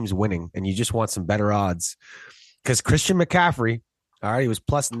which team's winning, and you just want some better odds, because Christian McCaffrey, all right, he was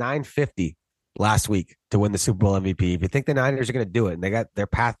plus 950 last week to win the Super Bowl MVP. If you think the Niners are going to do it, and their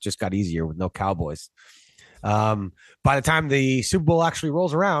path just got easier with no Cowboys. By the time the Super Bowl actually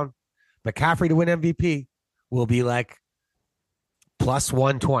rolls around, McCaffrey to win MVP will be like plus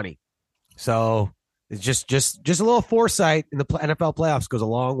 120. So it's just a little foresight in the NFL playoffs goes a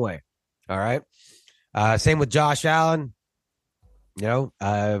long way. All right. Same with Josh Allen. You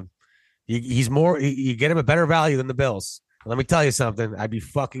know, he's more. You get him a better value than the Bills. Let me tell you something. I'd be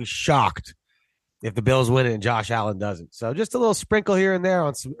fucking shocked if the Bills win it and Josh Allen doesn't. So just a little sprinkle here and there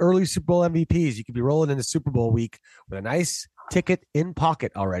on some early Super Bowl MVPs. You could be rolling into Super Bowl week with a nice ticket in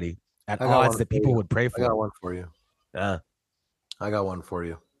pocket already at odds that people would pray for. I got one for you. I got one for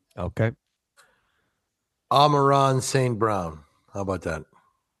you. Okay. Amon-Ra St. Brown. How about that?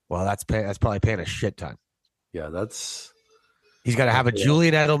 Well, that's probably paying a shit ton. Yeah, he's got to have a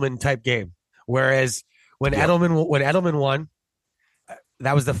Julian Edelman type game. Whereas when Edelman won,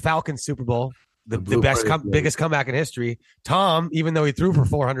 that was the Falcons Super Bowl, the biggest comeback in history. Tom, even though he threw for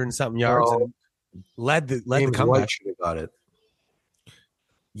 400 and something yards, and led the comeback. White should have got it.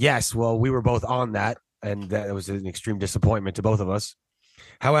 Yes, well, we were both on that, and that was an extreme disappointment to both of us.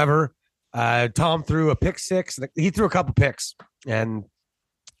 However, Tom threw a pick six. He threw a couple picks, and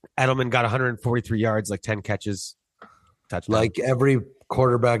Edelman got 143 yards, like 10 catches, touchdown. Like every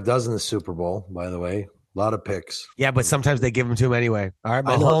quarterback does in the Super Bowl, by the way. A lot of picks. Yeah, but sometimes they give them to him anyway. All right,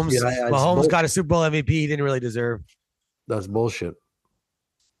 Mahomes got a Super Bowl MVP he didn't really deserve. That's bullshit.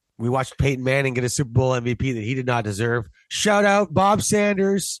 We watched Peyton Manning get a Super Bowl MVP that he did not deserve. Shout out Bob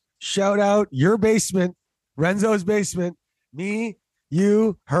Sanders. Shout out your basement, Renzo's basement. Me,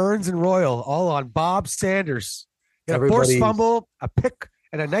 you, Hearns, and Royal all on Bob Sanders. Got a forced fumble, a pick,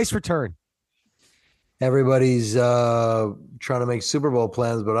 and a nice return. Everybody's trying to make Super Bowl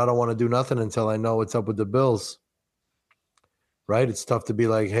plans, but I don't want to do nothing until I know what's up with the Bills. Right? It's tough to be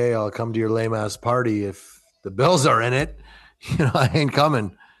like, hey, I'll come to your lame ass party if the Bills are in it. I ain't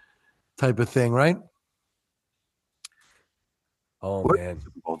coming type of thing, right? Oh, man.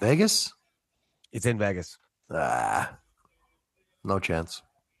 Vegas? It's in Vegas. No chance.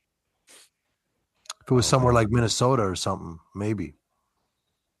 If it was somewhere like Minnesota or something, maybe.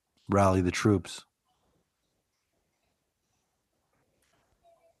 Rally the troops.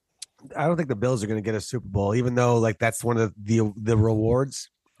 I don't think the Bills are going to get a Super Bowl, even though like that's one of the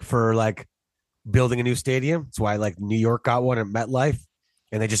rewards for like building a new stadium. That's why like New York got one at MetLife,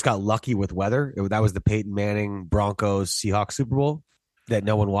 and they just got lucky with weather. That was the Peyton Manning Broncos Seahawks Super Bowl that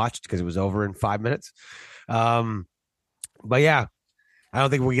no one watched because it was over in 5 minutes. But yeah, I don't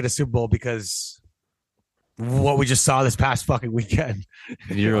think we get a Super Bowl because what we just saw this past fucking weekend.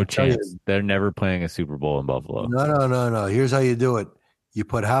 Zero chance. They're never playing a Super Bowl in Buffalo. No. Here's how you do it. You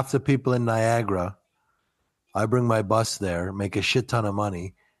put half the people in Niagara. I bring my bus there, make a shit ton of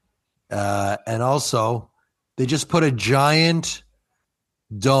money. And also, they just put a giant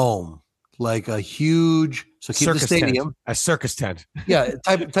dome, like a huge, so keep circus the stadium. Tent. A circus tent. Yeah,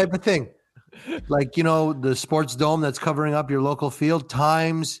 type of thing. Like, the sports dome that's covering up your local field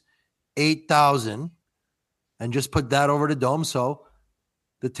times 8,000 and just put that over the dome. So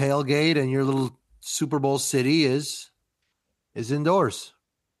the tailgate and your little Super Bowl city is indoors,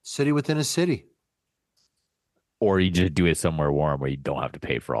 city within a city. Or you just do it somewhere warm where you don't have to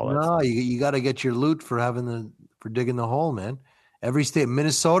pay for all that. No, you got to get your loot for digging the hole, man. Every state,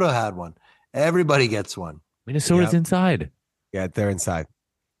 Minnesota had one. Everybody gets one. Minnesota's inside. Yeah, they're inside.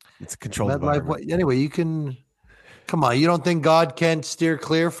 It's a controlled environment. Anyway, you can come on. You don't think God can't steer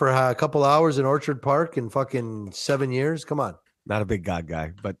clear for a couple hours in Orchard Park in fucking 7 years? Come on. Not a big God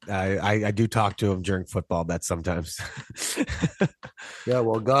guy, but I do talk to him during football bets sometimes. Yeah,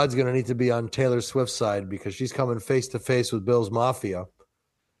 well, God's going to need to be on Taylor Swift's side because she's coming face to face with Bills Mafia,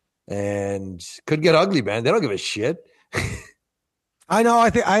 and could get ugly, man. They don't give a shit. I know.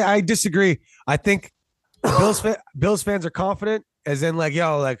 I disagree. I think Bills fans are confident, as in like,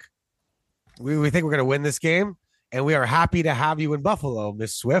 yo, like we think we're going to win this game, and we are happy to have you in Buffalo,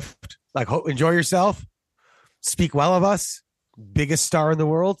 Miss Swift. Like, enjoy yourself. Speak well of us. Biggest star in the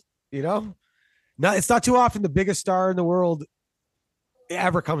world, it's not too often the biggest star in the world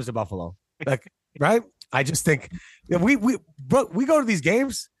ever comes to Buffalo. Like, right? I just think we go to these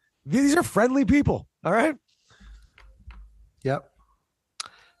games. These are friendly people. All right. Yep.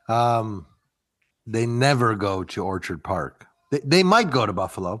 They never go to Orchard Park. They might go to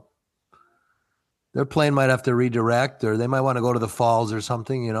Buffalo. Their plane might have to redirect, or they might want to go to the Falls or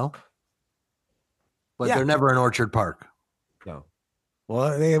something, But they're never in Orchard Park. No.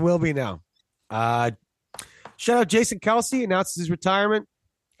 Well, they will be now. Shout out Jason Kelsey, announces his retirement.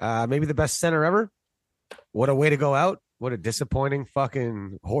 Maybe the best center ever. What a way to go out. What a disappointing,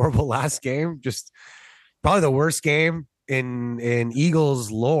 fucking horrible last game. Just probably the worst game in Eagles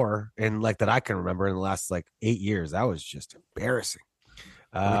lore and like that I can remember in the last like 8 years. That was just embarrassing.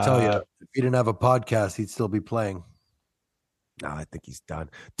 Let me tell you, if he didn't have a podcast, he'd still be playing. No, I think he's done.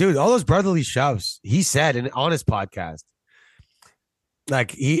 Dude, all those brotherly shoves, he said on his podcast,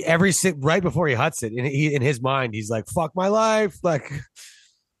 like right before he huts it, in his mind, he's like, fuck my life. Like,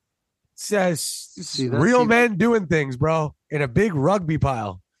 says real men doing things, bro, in a big rugby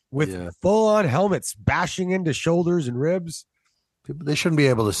pile with full-on helmets bashing into shoulders and ribs. They shouldn't be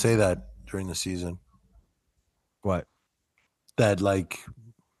able to say that during the season. What? That, like,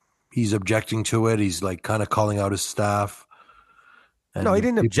 he's objecting to it. He's, like, kind of calling out his staff. No, he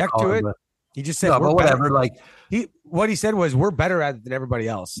didn't object to it. He just said, but whatever. Better. Like, what he said was, we're better at it than everybody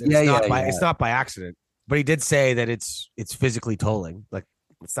else. It's not by accident. But he did say that it's physically tolling. Like,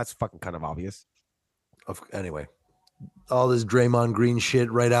 that's fucking kind of obvious. Anyway, all this Draymond Green shit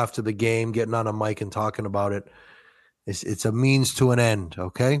right after the game, getting on a mic and talking about it. It's a means to an end.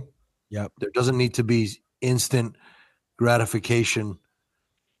 Okay. Yep. There doesn't need to be instant gratification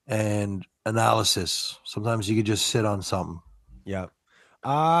and analysis. Sometimes you could just sit on something. Yeah.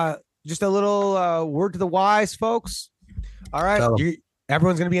 Just a little word to the wise, folks. All right.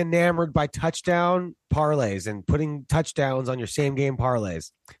 Everyone's going to be enamored by touchdown parlays and putting touchdowns on your same game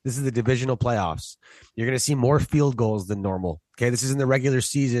parlays. This is the divisional playoffs. You're going to see more field goals than normal. Okay. This is in the regular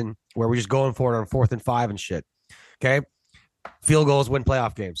season where we're just going for it on 4th and 5 and shit. Okay. Field goals win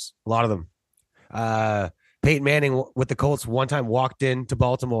playoff games. A lot of them. Peyton Manning with the Colts one time walked into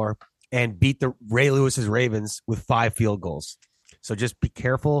Baltimore and beat the Ray Lewis's Ravens with 5 field goals. So just be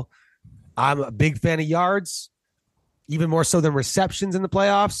careful. I'm a big fan of yards, even more so than receptions in the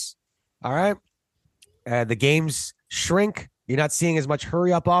playoffs. All right. The games shrink. You're not seeing as much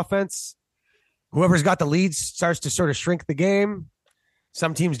hurry up offense. Whoever's got the lead starts to sort of shrink the game.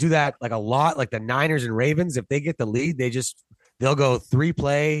 Some teams do that like a lot, like the Niners and Ravens. If they get the lead, they'll go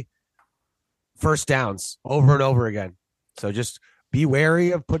 3-play first downs over and over again. So just be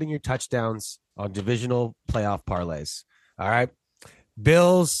wary of putting your touchdowns on divisional playoff parlays. All right.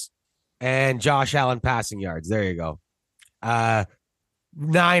 Bills and Josh Allen passing yards. There you go.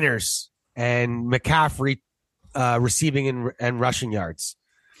 Niners and McCaffrey receiving and rushing yards.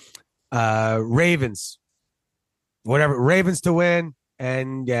 Ravens, whatever. Ravens to win,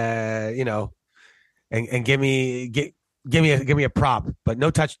 and and give me a prop, but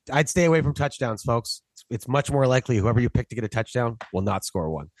no touch. I'd stay away from touchdowns, folks. It's much more likely whoever you pick to get a touchdown will not score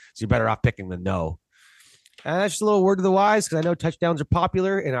one. So you're better off picking the no. That's just a little word to the wise, because I know touchdowns are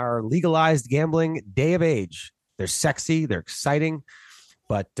popular in our legalized gambling day of age. They're sexy, they're exciting,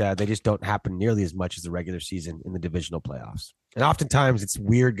 but they just don't happen nearly as much as the regular season in the divisional playoffs. And oftentimes it's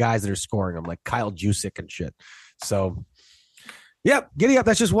weird guys that are scoring them, like Kyle Juszczyk and shit. So, yep, giddy up.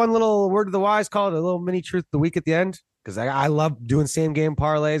 That's just one little word to the wise. Call it a little mini truth of the week at the end, because I love doing same game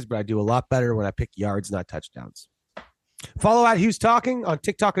parlays, but I do a lot better when I pick yards, not touchdowns. Follow @Hughes Talking on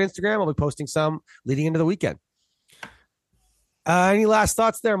TikTok and Instagram. I'll be posting some leading into the weekend. Any last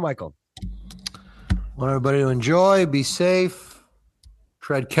thoughts there, Michael? Want everybody to enjoy, be safe,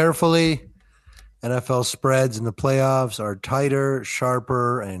 tread carefully. NFL spreads in the playoffs are tighter,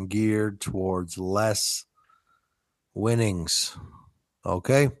 sharper, and geared towards less winnings.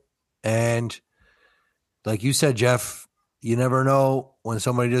 Okay? And like you said, Jeff, you never know when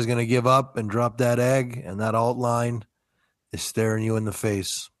somebody is going to give up and drop that egg, and that alt line is staring you in the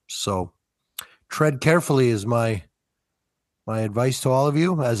face. So tread carefully is my advice to all of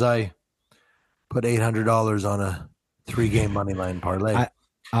you as I put $800 on a 3-game money line parlay.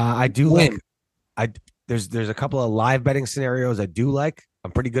 I do like. There's a couple of live betting scenarios I do like.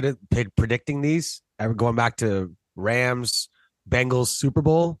 I'm pretty good at predicting these. Going back to Rams, Bengals, Super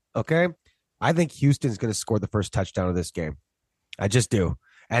Bowl. Okay, I think Houston's going to score the first touchdown of this game. I just do.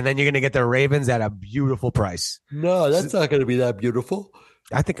 And then you're going to get the Ravens at a beautiful price. No, that's not going to be that beautiful.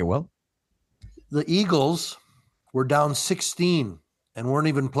 I think it will. The Eagles were down 16 and weren't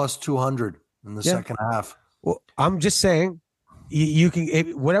even plus 200 in the second half. Well, I'm just saying, you can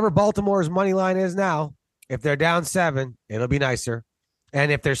whatever Baltimore's money line is now. If they're down 7, it'll be nicer.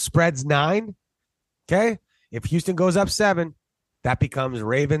 And if their spread's 9, okay. If Houston goes up 7, that becomes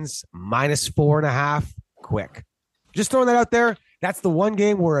Ravens minus 4.5 quick. Just throwing that out there. That's the one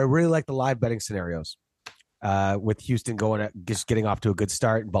game where I really like the live betting scenarios. With Houston just getting off to a good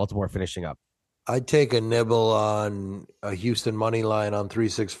start and Baltimore finishing up. I'd take a nibble on a Houston money line on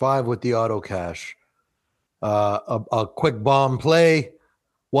 365 with the auto cash. A quick bomb play,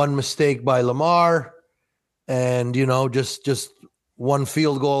 one mistake by Lamar, and just one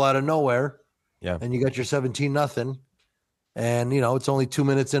field goal out of nowhere. Yeah. And you got your 17-0. And it's only 2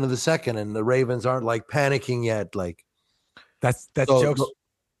 minutes into the second, and the Ravens aren't like panicking yet. Like that's jokes.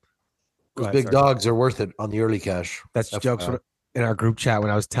 Those big dogs are worth it on the early cash. That's jokes in our group chat when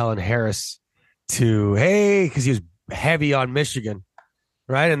I was telling Harris because he was heavy on Michigan,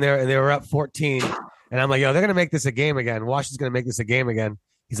 right? And they were up 14, and I'm like, yo, they're gonna make this a game again. Washington's gonna make this a game again.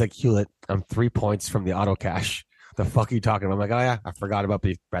 He's like, Hewlett, I'm 3 points from the auto cash. The fuck are you talking about? I'm like, oh yeah, I forgot about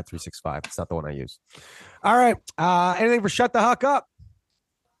the Bet 365. It's not the one I use. All right, anything for Shut the Huck Up?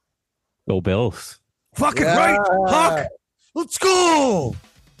 Go Bills. Fucking right, Huck. Let's go.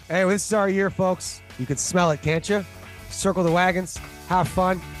 Hey, this is our year, folks. You can smell it, can't you? Circle the wagons, have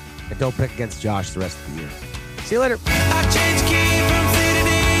fun, and don't pick against Josh the rest of the year. See you later.